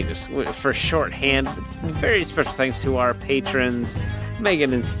point, we can just, for shorthand, very special thanks to our patrons,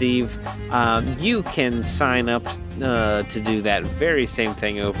 Megan and Steve. You can sign up to do that very same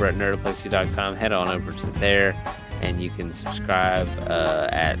thing over at nerdoplexy.com. Head on over to there, and you can subscribe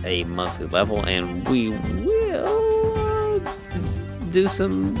at a monthly level, and we will do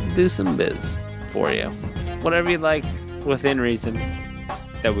some biz for you. Whatever you like, within reason,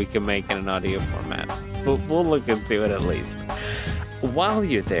 that we can make in an audio format. We'll look into it at least. While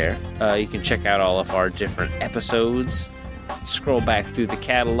you're there, you can check out all of our different episodes. Scroll back through the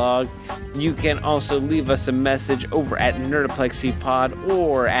catalog. You can also leave us a message over at NerdoplexyPod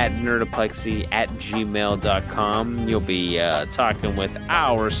or at nerdoplexy@gmail.com. You'll be talking with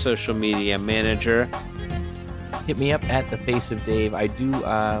our social media manager. Hit me up at The Face of Dave. I do.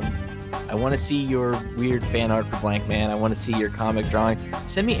 I want to see your weird fan art for Blank Man. I want to see your comic drawing.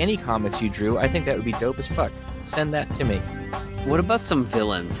 Send me any comics you drew. I think that would be dope as fuck. Send that to me. What about some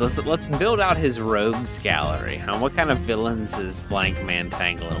villains? Let's build out his rogues gallery. Huh? What kind of villains is Blank Man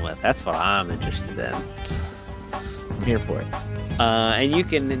tangling with? That's what I'm interested in. I'm here for it. And you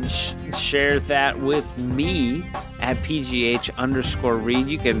can share that with me at PGH_Reed.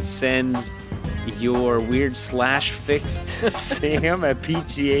 You can send your weird /fix to Sam at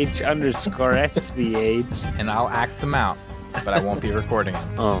PGH_SVH. And I'll act them out, but I won't be recording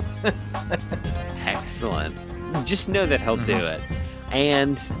them. Oh. Excellent. Just know that he'll do it.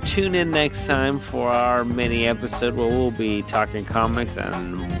 And tune in next time for our mini episode where we'll be talking comics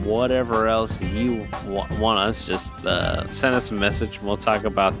and whatever else you want us. Just send us a message and we'll talk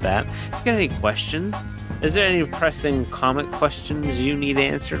about that. If you got any questions, is there any pressing comic questions you need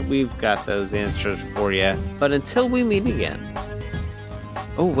answered? We've got those answers for you. But until we meet again.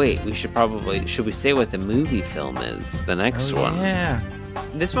 Oh, wait, should we say what the movie film is? The next one. Yeah.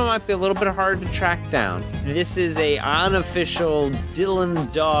 This one might be a little bit hard to track down. This is a unofficial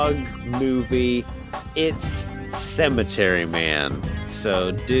Dylan Dog movie. It's Cemetery Man.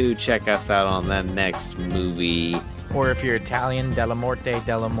 So do check us out on that next movie. Or if you're Italian, Della Morte,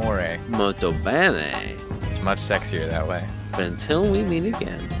 Dell'amore. Molto bene. It's much sexier that way. But until we meet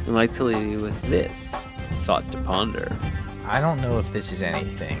again, I'd like to leave you with this thought to ponder. I don't know if this is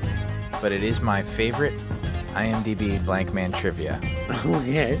anything, but it is my favorite IMDb Blank Man trivia.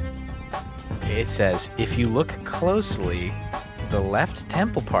 Okay. It says, if you look closely, the left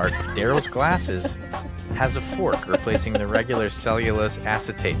temple part of Daryl's glasses has a fork replacing the regular cellulose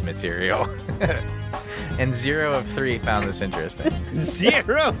acetate material. And 0 of 3 found this interesting.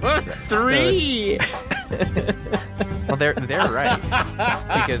 0 of 3! Well, they're right,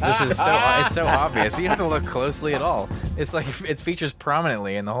 because this is it's so obvious. You don't have to look closely at all. It's like it features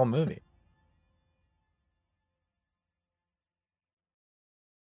prominently in the whole movie.